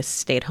largely a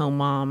stay-at-home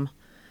mom.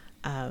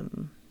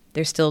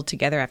 They're still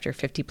together after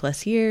 50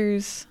 plus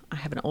years. I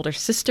have an older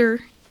sister,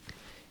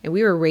 and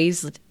we were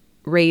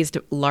raised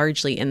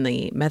largely in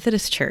the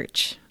Methodist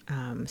Church.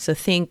 So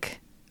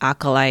think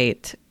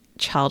acolyte,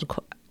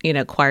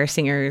 choir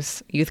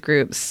singers, youth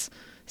groups,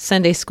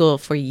 Sunday school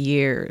for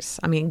years.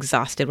 I'm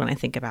exhausted when I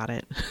think about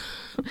it.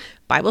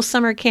 Bible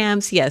summer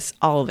camps, yes,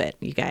 all of it,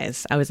 you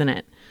guys. I was in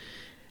it.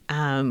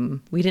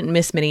 We didn't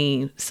miss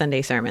many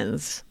Sunday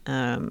sermons.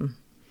 And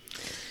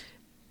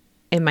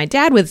my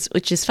dad was,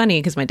 which is funny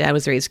because my dad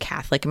was raised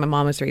Catholic and my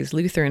mom was raised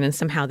Lutheran, and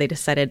somehow they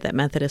decided that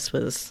Methodist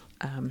was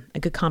a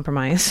good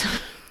compromise.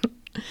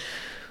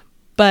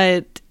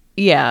 But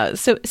yeah,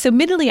 so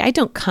admittedly, I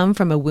don't come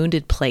from a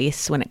wounded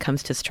place when it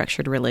comes to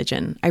structured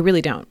religion. I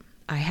really don't.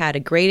 I had a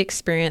great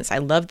experience. I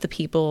loved the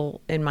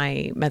people in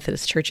my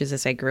Methodist churches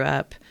as I grew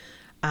up.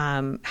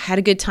 Had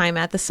a good time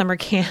at the summer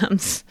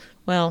camps.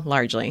 Well,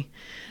 largely.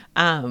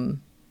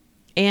 And,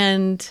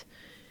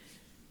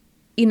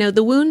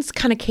 the wounds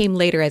kind of came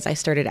later as I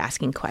started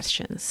asking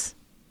questions,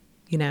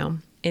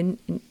 and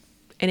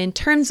in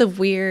terms of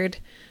weird,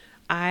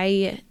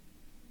 I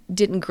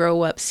didn't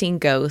grow up seeing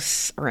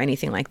ghosts or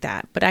anything like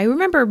that. But I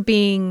remember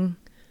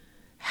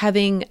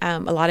having a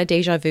lot of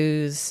deja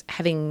vus,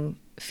 having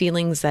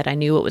feelings that I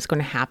knew what was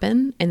going to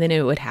happen, and then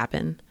it would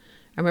happen.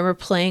 I remember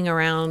playing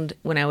around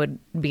when I would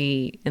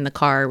be in the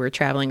car, we were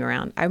traveling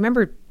around. I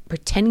remember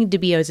pretending to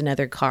be I was in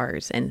other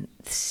cars and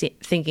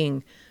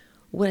thinking,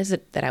 what is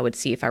it that I would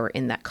see if I were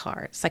in that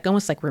car? It's like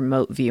almost like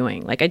remote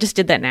viewing. Like I just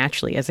did that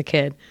naturally as a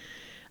kid.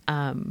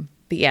 But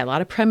yeah, a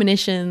lot of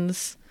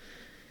premonitions.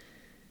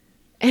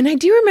 And I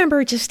do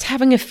remember just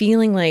having a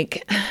feeling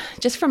like,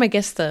 just from, I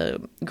guess,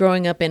 the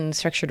growing up in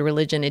structured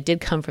religion, it did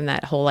come from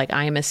that whole, like,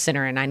 I am a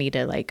sinner and I need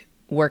to, like,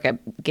 work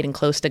at getting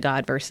close to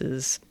God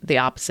versus the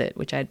opposite,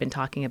 which I had been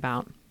talking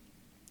about.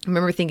 I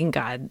remember thinking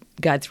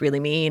God's really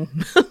mean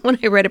when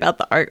I read about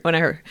the ark, when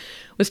I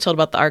was told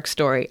about the ark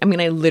story. I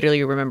mean, I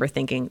literally remember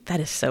thinking,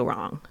 that is so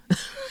wrong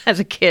as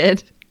a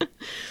kid.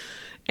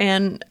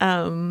 And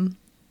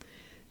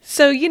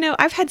so,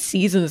 I've had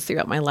seasons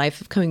throughout my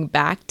life of coming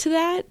back to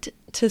that,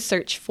 to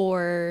search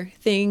for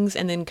things,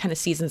 and then kind of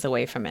seasons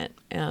away from it.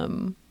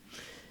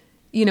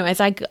 As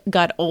I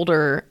got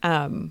older,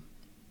 I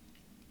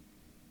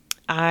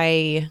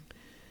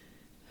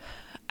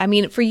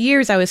mean, for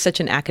years I was such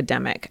an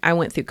academic. I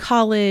went through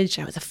college.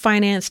 I was a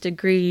finance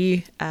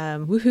degree.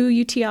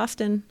 Woohoo, UT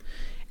Austin.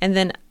 And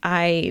then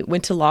I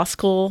went to law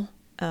school.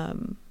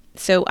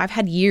 So I've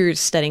had years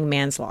studying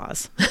man's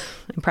laws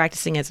and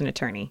practicing as an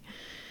attorney.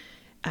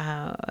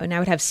 And I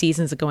would have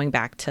seasons of going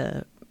back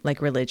to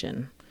like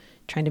religion,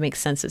 trying to make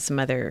sense of some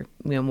other,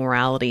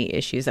 morality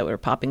issues that were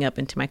popping up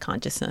into my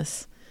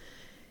consciousness.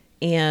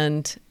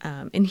 And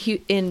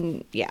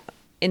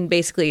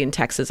basically in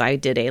Texas, I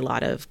did a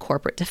lot of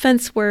corporate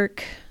defense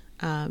work,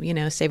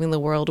 saving the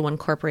world one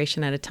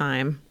corporation at a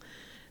time.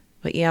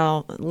 But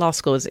yeah, law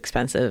school was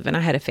expensive, and I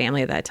had a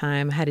family at that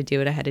time. I had to do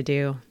what I had to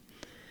do.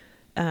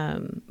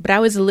 But I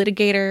was a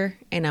litigator,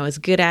 and I was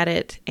good at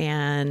it,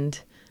 and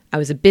I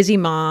was a busy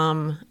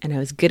mom, and I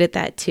was good at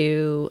that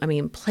too. I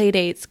mean, play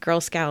dates,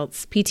 Girl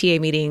Scouts, PTA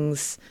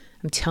meetings.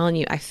 I'm telling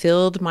you, I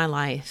filled my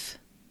life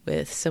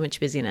with so much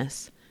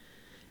busyness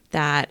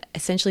that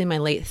essentially in my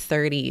late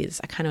 30s,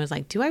 I kind of was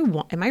like,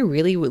 am I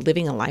really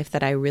living a life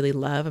that I really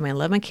love? I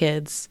love my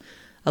kids.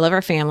 I love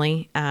our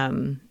family.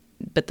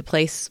 But the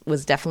place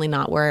was definitely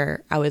not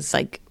where I was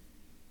like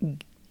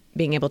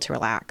being able to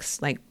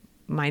relax. Like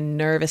my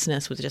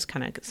nervousness was just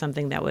kind of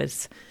something that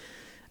was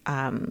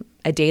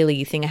a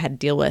daily thing I had to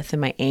deal with.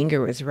 And my anger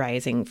was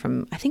rising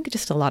from, I think,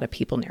 just a lot of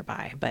people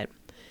nearby. But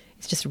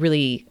it's just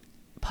really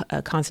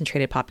a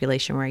concentrated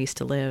population where I used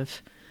to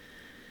live.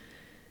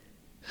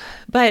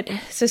 But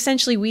so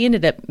essentially we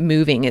ended up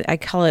moving. I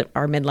call it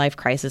our midlife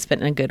crisis, but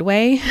in a good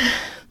way.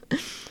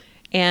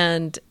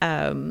 And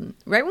right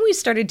when we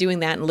started doing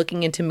that and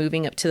looking into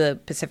moving up to the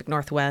Pacific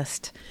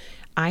Northwest,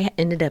 I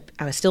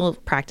was still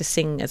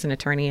practicing as an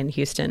attorney in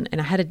Houston, and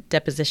I had a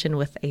deposition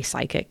with a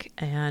psychic.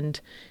 And,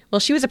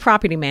 well, she was a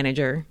property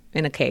manager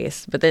in a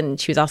case, but then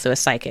she was also a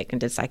psychic and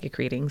did psychic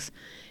readings.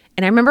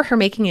 And I remember her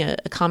making a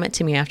comment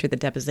to me after the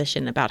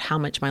deposition about how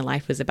much my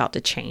life was about to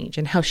change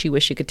and how she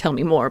wished she could tell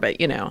me more. But,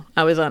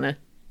 I was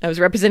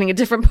representing a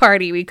different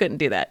party. We couldn't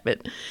do that.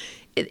 But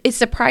it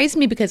surprised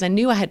me because I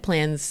knew I had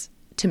plans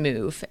to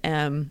move.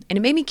 And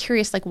it made me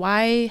curious, like,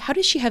 how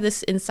does she have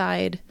this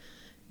inside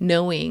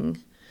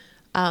knowing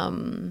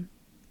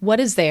what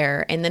is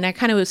there? And then I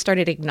kind of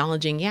started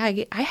acknowledging,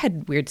 I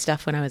had weird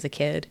stuff when I was a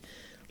kid.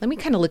 Let me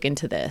kind of look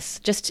into this.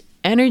 Just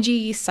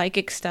energy,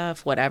 psychic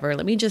stuff, whatever.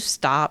 Let me just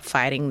stop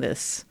fighting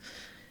this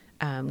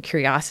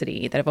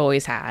curiosity that I've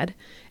always had.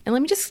 And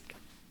let me just,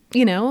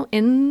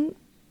 and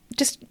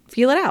just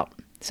feel it out.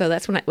 So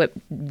that's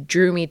what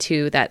drew me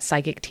to that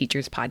Psychic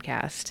Teachers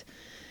podcast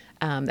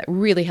that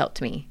really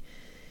helped me.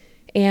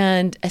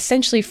 And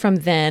essentially from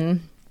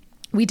then,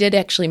 we did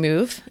actually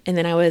move. And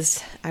then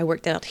I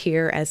worked out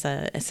here as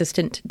an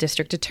assistant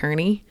district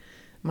attorney.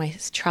 My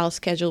trial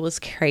schedule was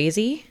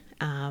crazy.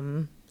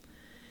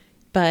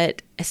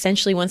 But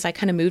essentially, once I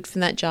kind of moved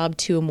from that job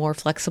to a more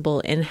flexible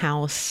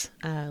in-house,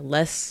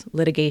 less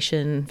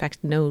litigation, in fact,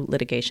 no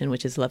litigation,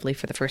 which is lovely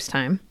for the first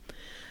time,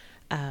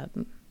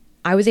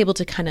 I was able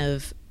to kind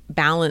of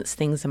balance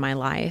things in my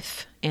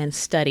life and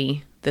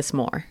study this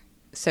more.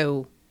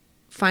 So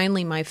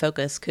finally, my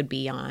focus could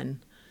be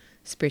on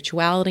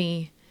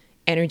spirituality,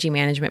 energy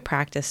management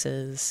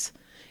practices,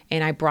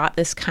 and I brought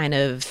this kind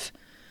of...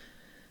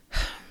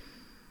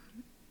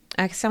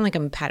 I sound like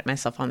I'm patting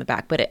myself on the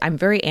back, but I'm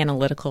very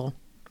analytical.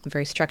 I'm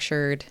very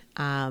structured.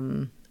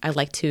 I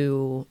like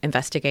to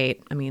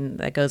investigate. I mean,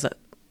 that goes, I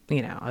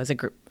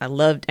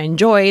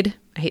enjoyed,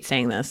 I hate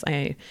saying this.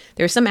 There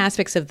are some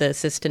aspects of the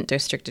assistant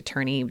district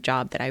attorney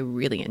job that I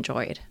really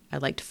enjoyed. I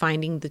liked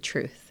finding the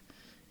truth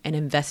and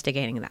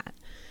investigating that.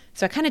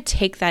 So I kind of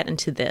take that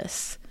into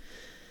this.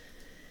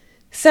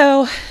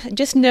 So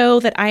just know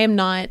that I am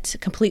not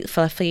complete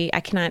fluffy. I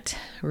cannot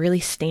really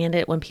stand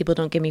it when people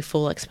don't give me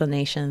full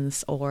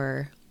explanations,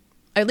 or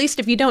at least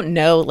if you don't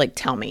know, like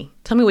tell me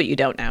what you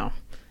don't know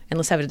and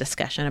let's have a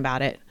discussion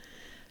about it.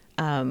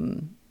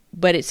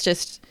 But it's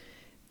just,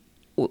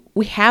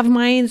 we have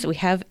minds, we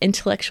have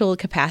intellectual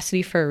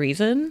capacity for a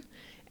reason.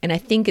 And I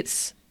think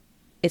it's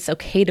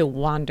okay to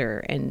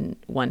wander and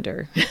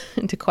wonder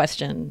and to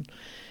question,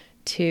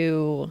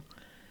 to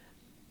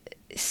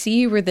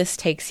see where this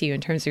takes you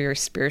in terms of your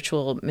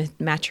spiritual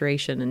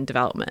maturation and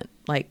development,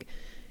 like,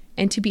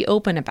 and to be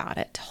open about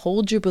it, to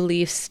hold your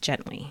beliefs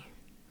gently,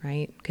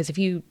 right? Because if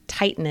you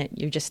tighten it,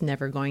 you're just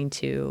never going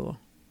to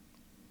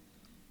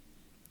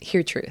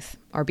hear truth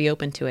or be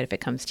open to it if it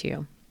comes to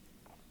you.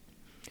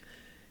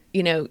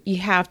 You know, you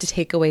have to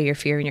take away your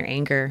fear and your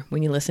anger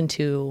when you listen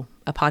to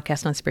a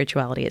podcast on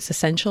spirituality. It's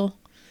essential.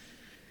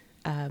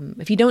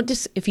 If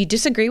you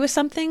disagree with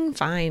something,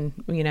 fine,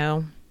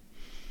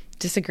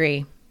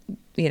 disagree.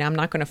 I'm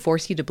not going to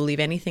force you to believe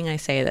anything I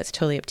say. That's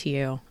totally up to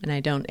you. And I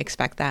don't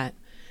expect that.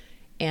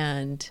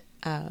 And,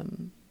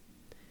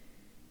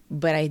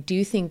 but I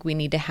do think we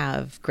need to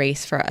have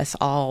grace for us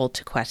all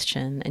to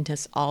question and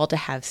just all to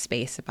have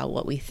space about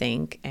what we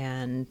think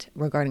and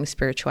regarding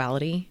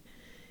spirituality,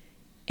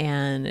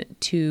 and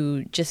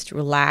to just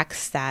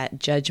relax that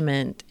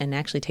judgment and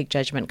actually take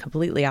judgment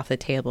completely off the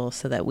table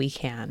so that we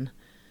can,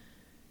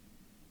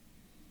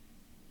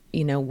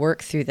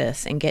 work through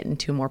this and get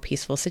into a more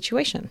peaceful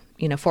situation,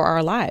 for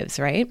our lives,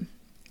 right?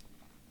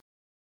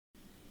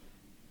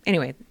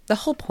 Anyway, the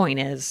whole point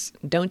is,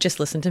 don't just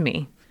listen to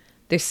me.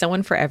 There's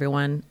someone for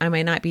everyone. I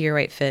might not be your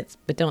right fit,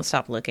 but don't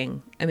stop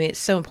looking. I mean, it's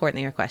so important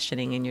that you're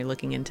questioning and you're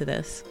looking into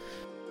this.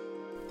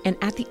 And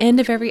at the end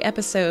of every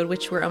episode,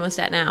 which we're almost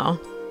at now,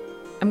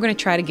 I'm going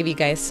to try to give you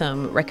guys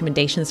some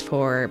recommendations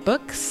for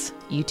books,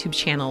 YouTube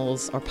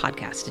channels, or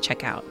podcasts to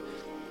check out.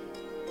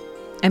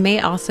 I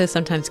may also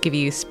sometimes give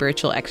you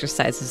spiritual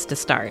exercises to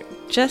start,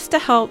 just to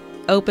help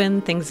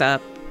open things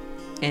up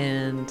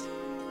and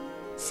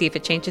see if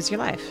it changes your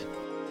life.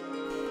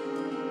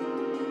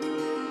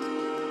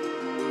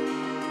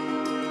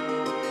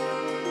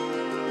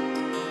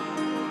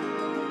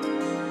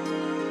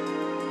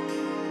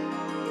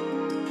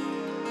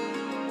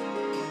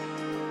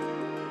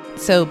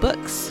 So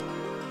books.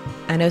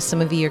 I know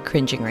some of you are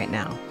cringing right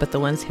now, but the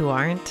ones who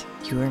aren't,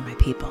 you are my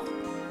people.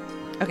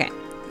 Okay,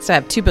 so I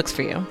have 2 books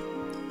for you.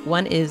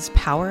 One is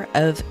Power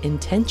of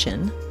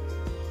Intention,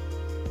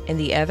 and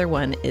the other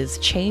one is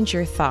Change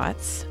Your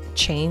Thoughts,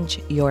 Change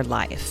Your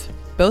Life.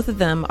 Both of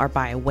them are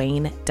by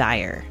Wayne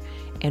Dyer,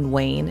 and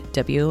Wayne,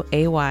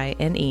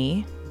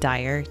 W-A-Y-N-E,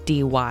 Dyer,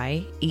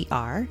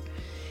 D-Y-E-R.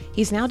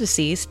 He's now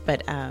deceased,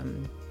 but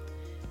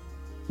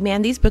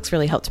man, these books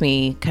really helped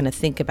me kind of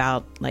think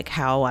about like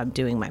how I'm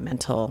doing my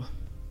mental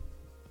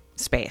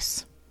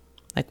space.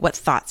 Like, what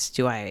thoughts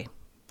do I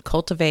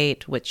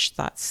cultivate? Which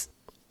thoughts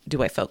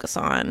do I focus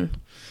on?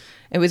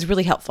 It was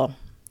really helpful.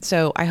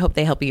 So I hope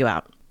they help you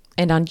out.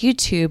 And on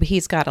YouTube,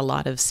 he's got a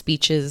lot of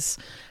speeches.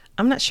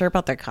 I'm not sure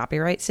about their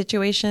copyright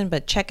situation,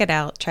 but check it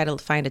out. Try to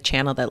find a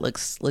channel that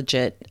looks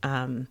legit.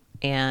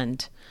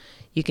 And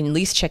you can at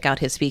least check out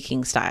his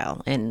speaking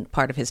style and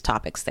part of his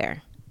topics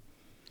there.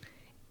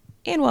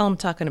 And while I'm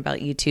talking about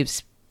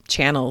YouTube's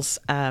channels,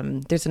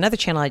 there's another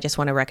channel I just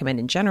want to recommend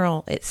in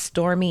general. It's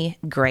Stormy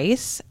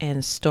Grace,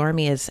 and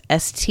Stormy is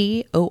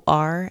S-T-O-R-M-I-E.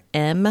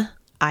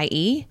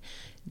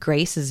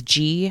 Grace is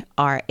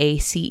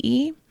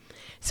G-R-A-C-E.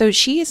 So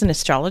she is an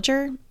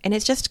astrologer, and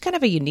it's just kind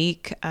of a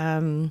unique,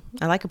 I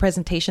like her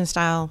presentation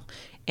style,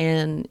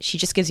 and she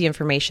just gives you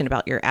information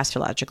about your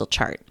astrological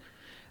chart.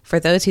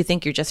 For those who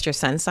think you're just your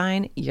sun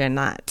sign, you're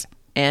not.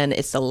 And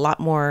it's a lot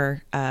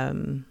more,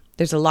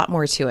 there's a lot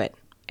more to it.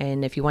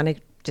 And if you want to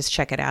just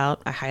check it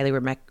out, I highly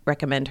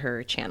recommend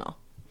her channel.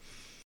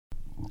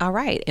 All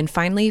right. And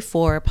finally,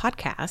 for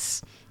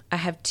podcasts, I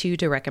have 2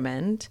 to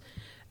recommend.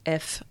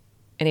 If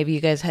any of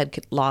you guys had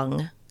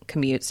long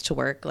commutes to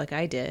work like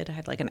I did, I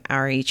had like an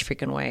hour each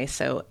freaking way.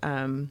 So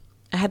I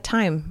had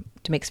time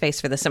to make space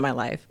for this in my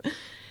life,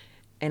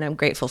 and I'm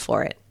grateful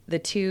for it. The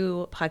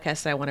 2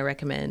 podcasts that I want to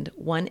recommend,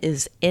 one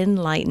is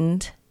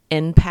Enlightened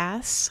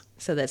Empaths.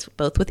 So that's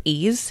both with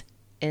E's.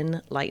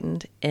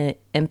 Enlightened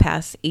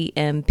Empaths,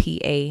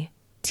 E-M-P-A-T-H-S.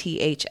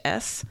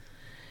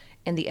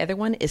 And the other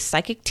one is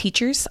Psychic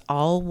Teachers,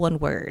 all one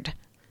word.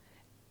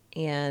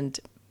 And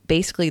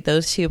basically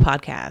those 2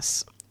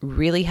 podcasts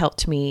really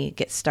helped me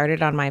get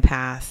started on my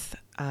path,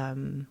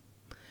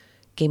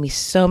 gave me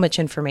so much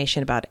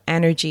information about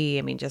energy.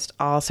 I mean, just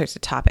all sorts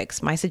of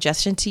topics. My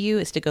suggestion to you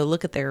is to go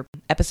look at their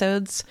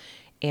episodes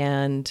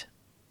and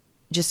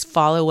just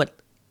follow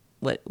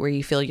where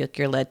you feel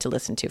you're led to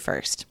listen to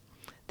first.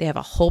 They have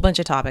a whole bunch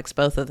of topics,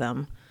 both of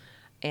them.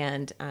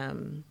 And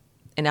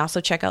also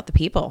check out the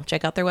people.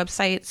 Check out their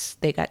websites.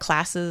 They got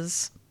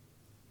classes.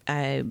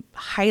 I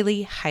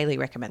highly, highly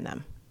recommend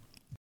them.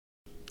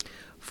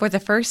 For the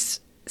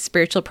first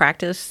spiritual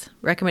practice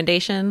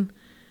recommendation,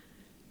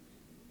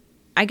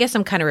 I guess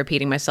I'm kind of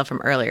repeating myself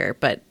from earlier,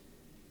 but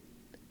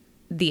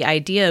the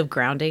idea of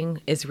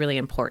grounding is really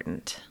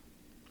important.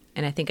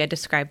 And I think I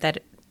described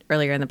that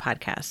earlier in the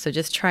podcast. So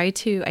just I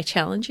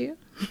challenge you,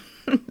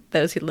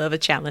 those who love a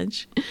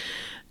challenge,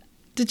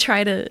 to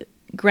try to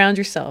ground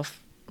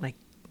yourself like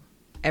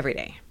every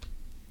day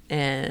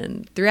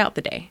and throughout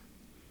the day.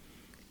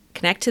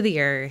 Connect to the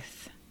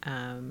earth.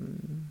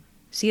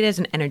 See it as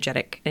an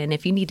energetic. And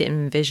if you need to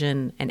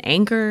envision an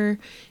anchor,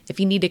 if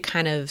you need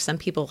to some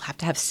people have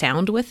to have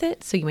sound with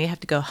it. So you may have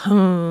to go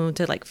home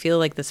to like feel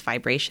like this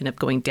vibration of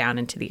going down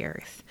into the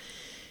earth.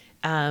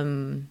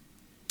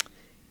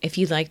 If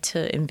you'd like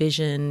to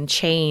envision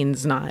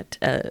chains, not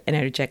an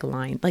energetic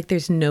line, like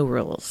there's no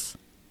rules.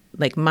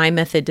 Like my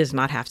method does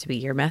not have to be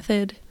your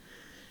method.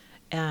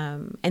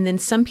 And then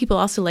some people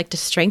also like to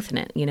strengthen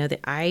it. You know, that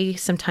I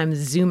sometimes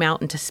zoom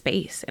out into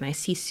space and I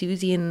see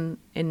Susie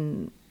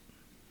in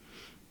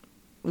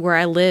where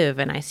I live,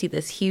 and I see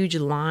this huge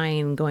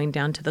line going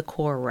down to the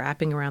core,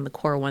 wrapping around the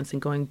core once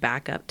and going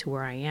back up to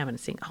where I am and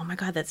saying, oh my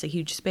God, that's a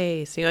huge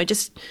space. You know,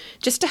 just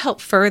to help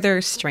further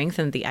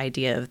strengthen the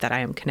idea of that I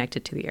am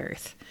connected to the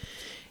earth.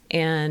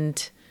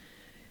 And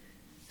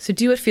so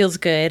do what feels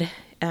good.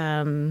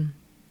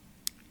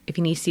 If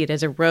you need to see it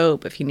as a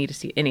rope, if you need to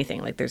see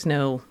anything, like there's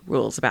no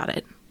rules about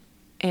it.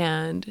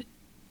 And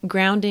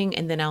grounding,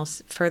 and then I'll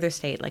further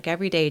state, like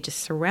every day, just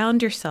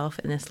surround yourself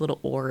in this little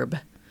orb.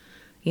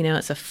 You know,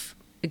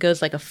 it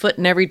goes like a foot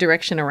in every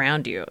direction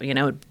around you, you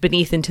know,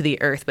 beneath into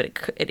the earth, but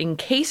it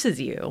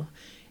encases you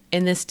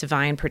in this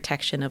divine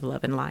protection of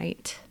love and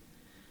light.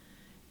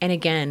 And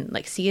again,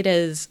 like see it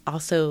as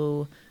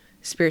also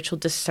spiritual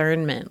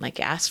discernment, like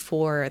ask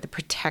for the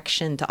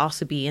protection to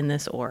also be in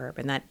this orb,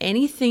 and that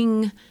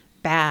anything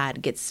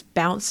bad gets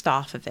bounced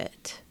off of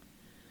it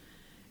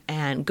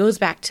and goes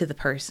back to the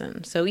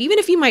person. So even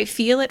if you might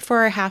feel it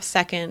for a half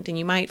second, and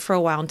you might for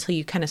a while until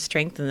you kind of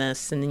strengthen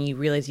this, and then you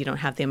realize you don't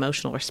have the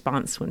emotional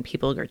response when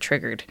people are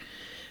triggered,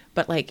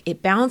 but like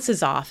it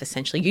bounces off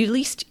essentially. At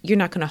least you're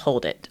not going to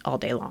hold it all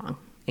day long,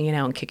 you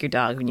know, and kick your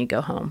dog when you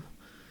go home.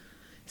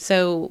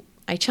 So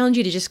I challenge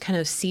you to just kind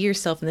of see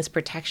yourself in this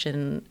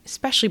protection,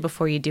 especially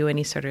before you do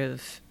any sort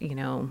of, you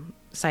know,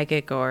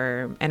 psychic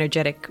or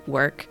energetic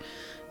work,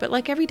 but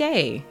like every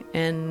day,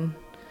 and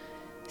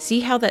see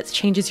how that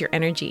changes your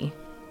energy.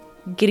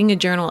 Getting a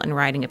journal and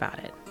writing about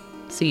it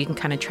so you can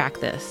kind of track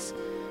this.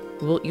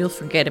 You'll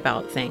forget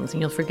about things, and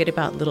you'll forget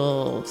about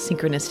little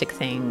synchronistic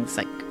things.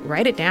 Like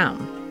write it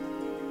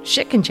down.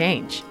 Shit can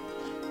change,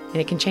 and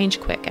it can change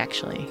quick,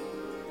 actually.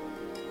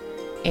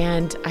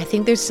 And I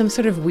think there's some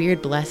sort of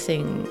weird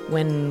blessing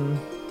when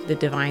the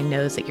divine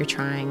knows that you're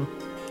trying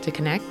to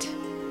connect.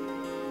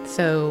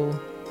 So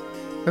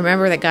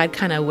remember that God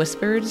kind of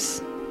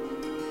whispers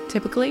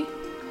typically.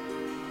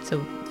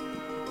 So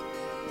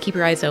keep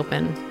your eyes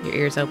open, your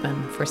ears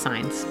open for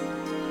signs.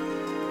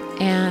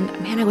 And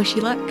man, I wish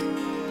you luck.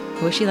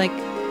 I wish you like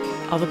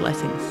all the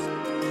blessings.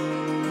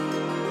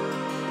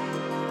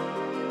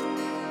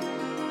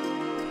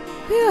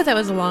 Whew, that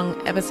was a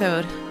long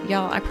episode.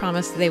 Y'all, I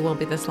promise they won't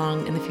be this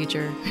long in the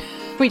future.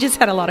 We just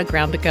had a lot of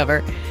ground to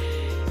cover.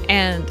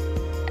 And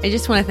I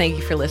just want to thank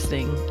you for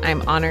listening.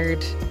 I'm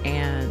honored,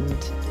 and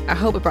I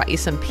hope it brought you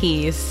some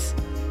peace,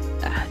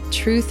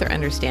 truth, or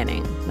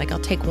understanding. Like I'll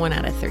take 1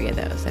 out of 3 of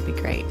those. That'd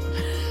be great.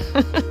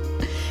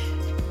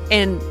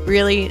 And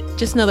really,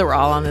 just know that we're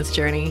all on this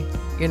journey.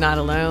 You're not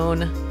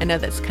alone. I know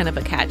that's kind of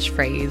a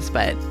catchphrase,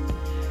 but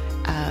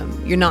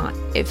you're not.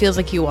 It feels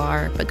like you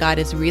are, but God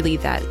is really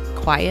that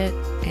quiet,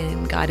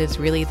 and God is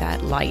really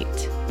that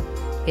light.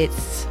 It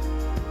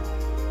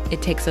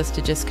takes us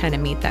to just kind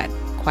of meet that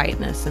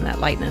quietness and that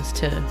lightness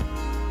to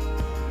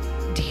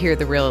hear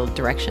the real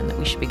direction that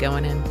we should be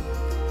going in.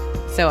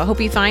 So I hope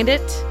you find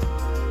it,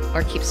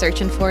 or keep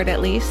searching for it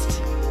at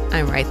least.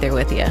 I'm right there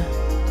with you.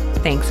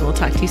 Thanks, and we'll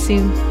talk to you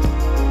soon.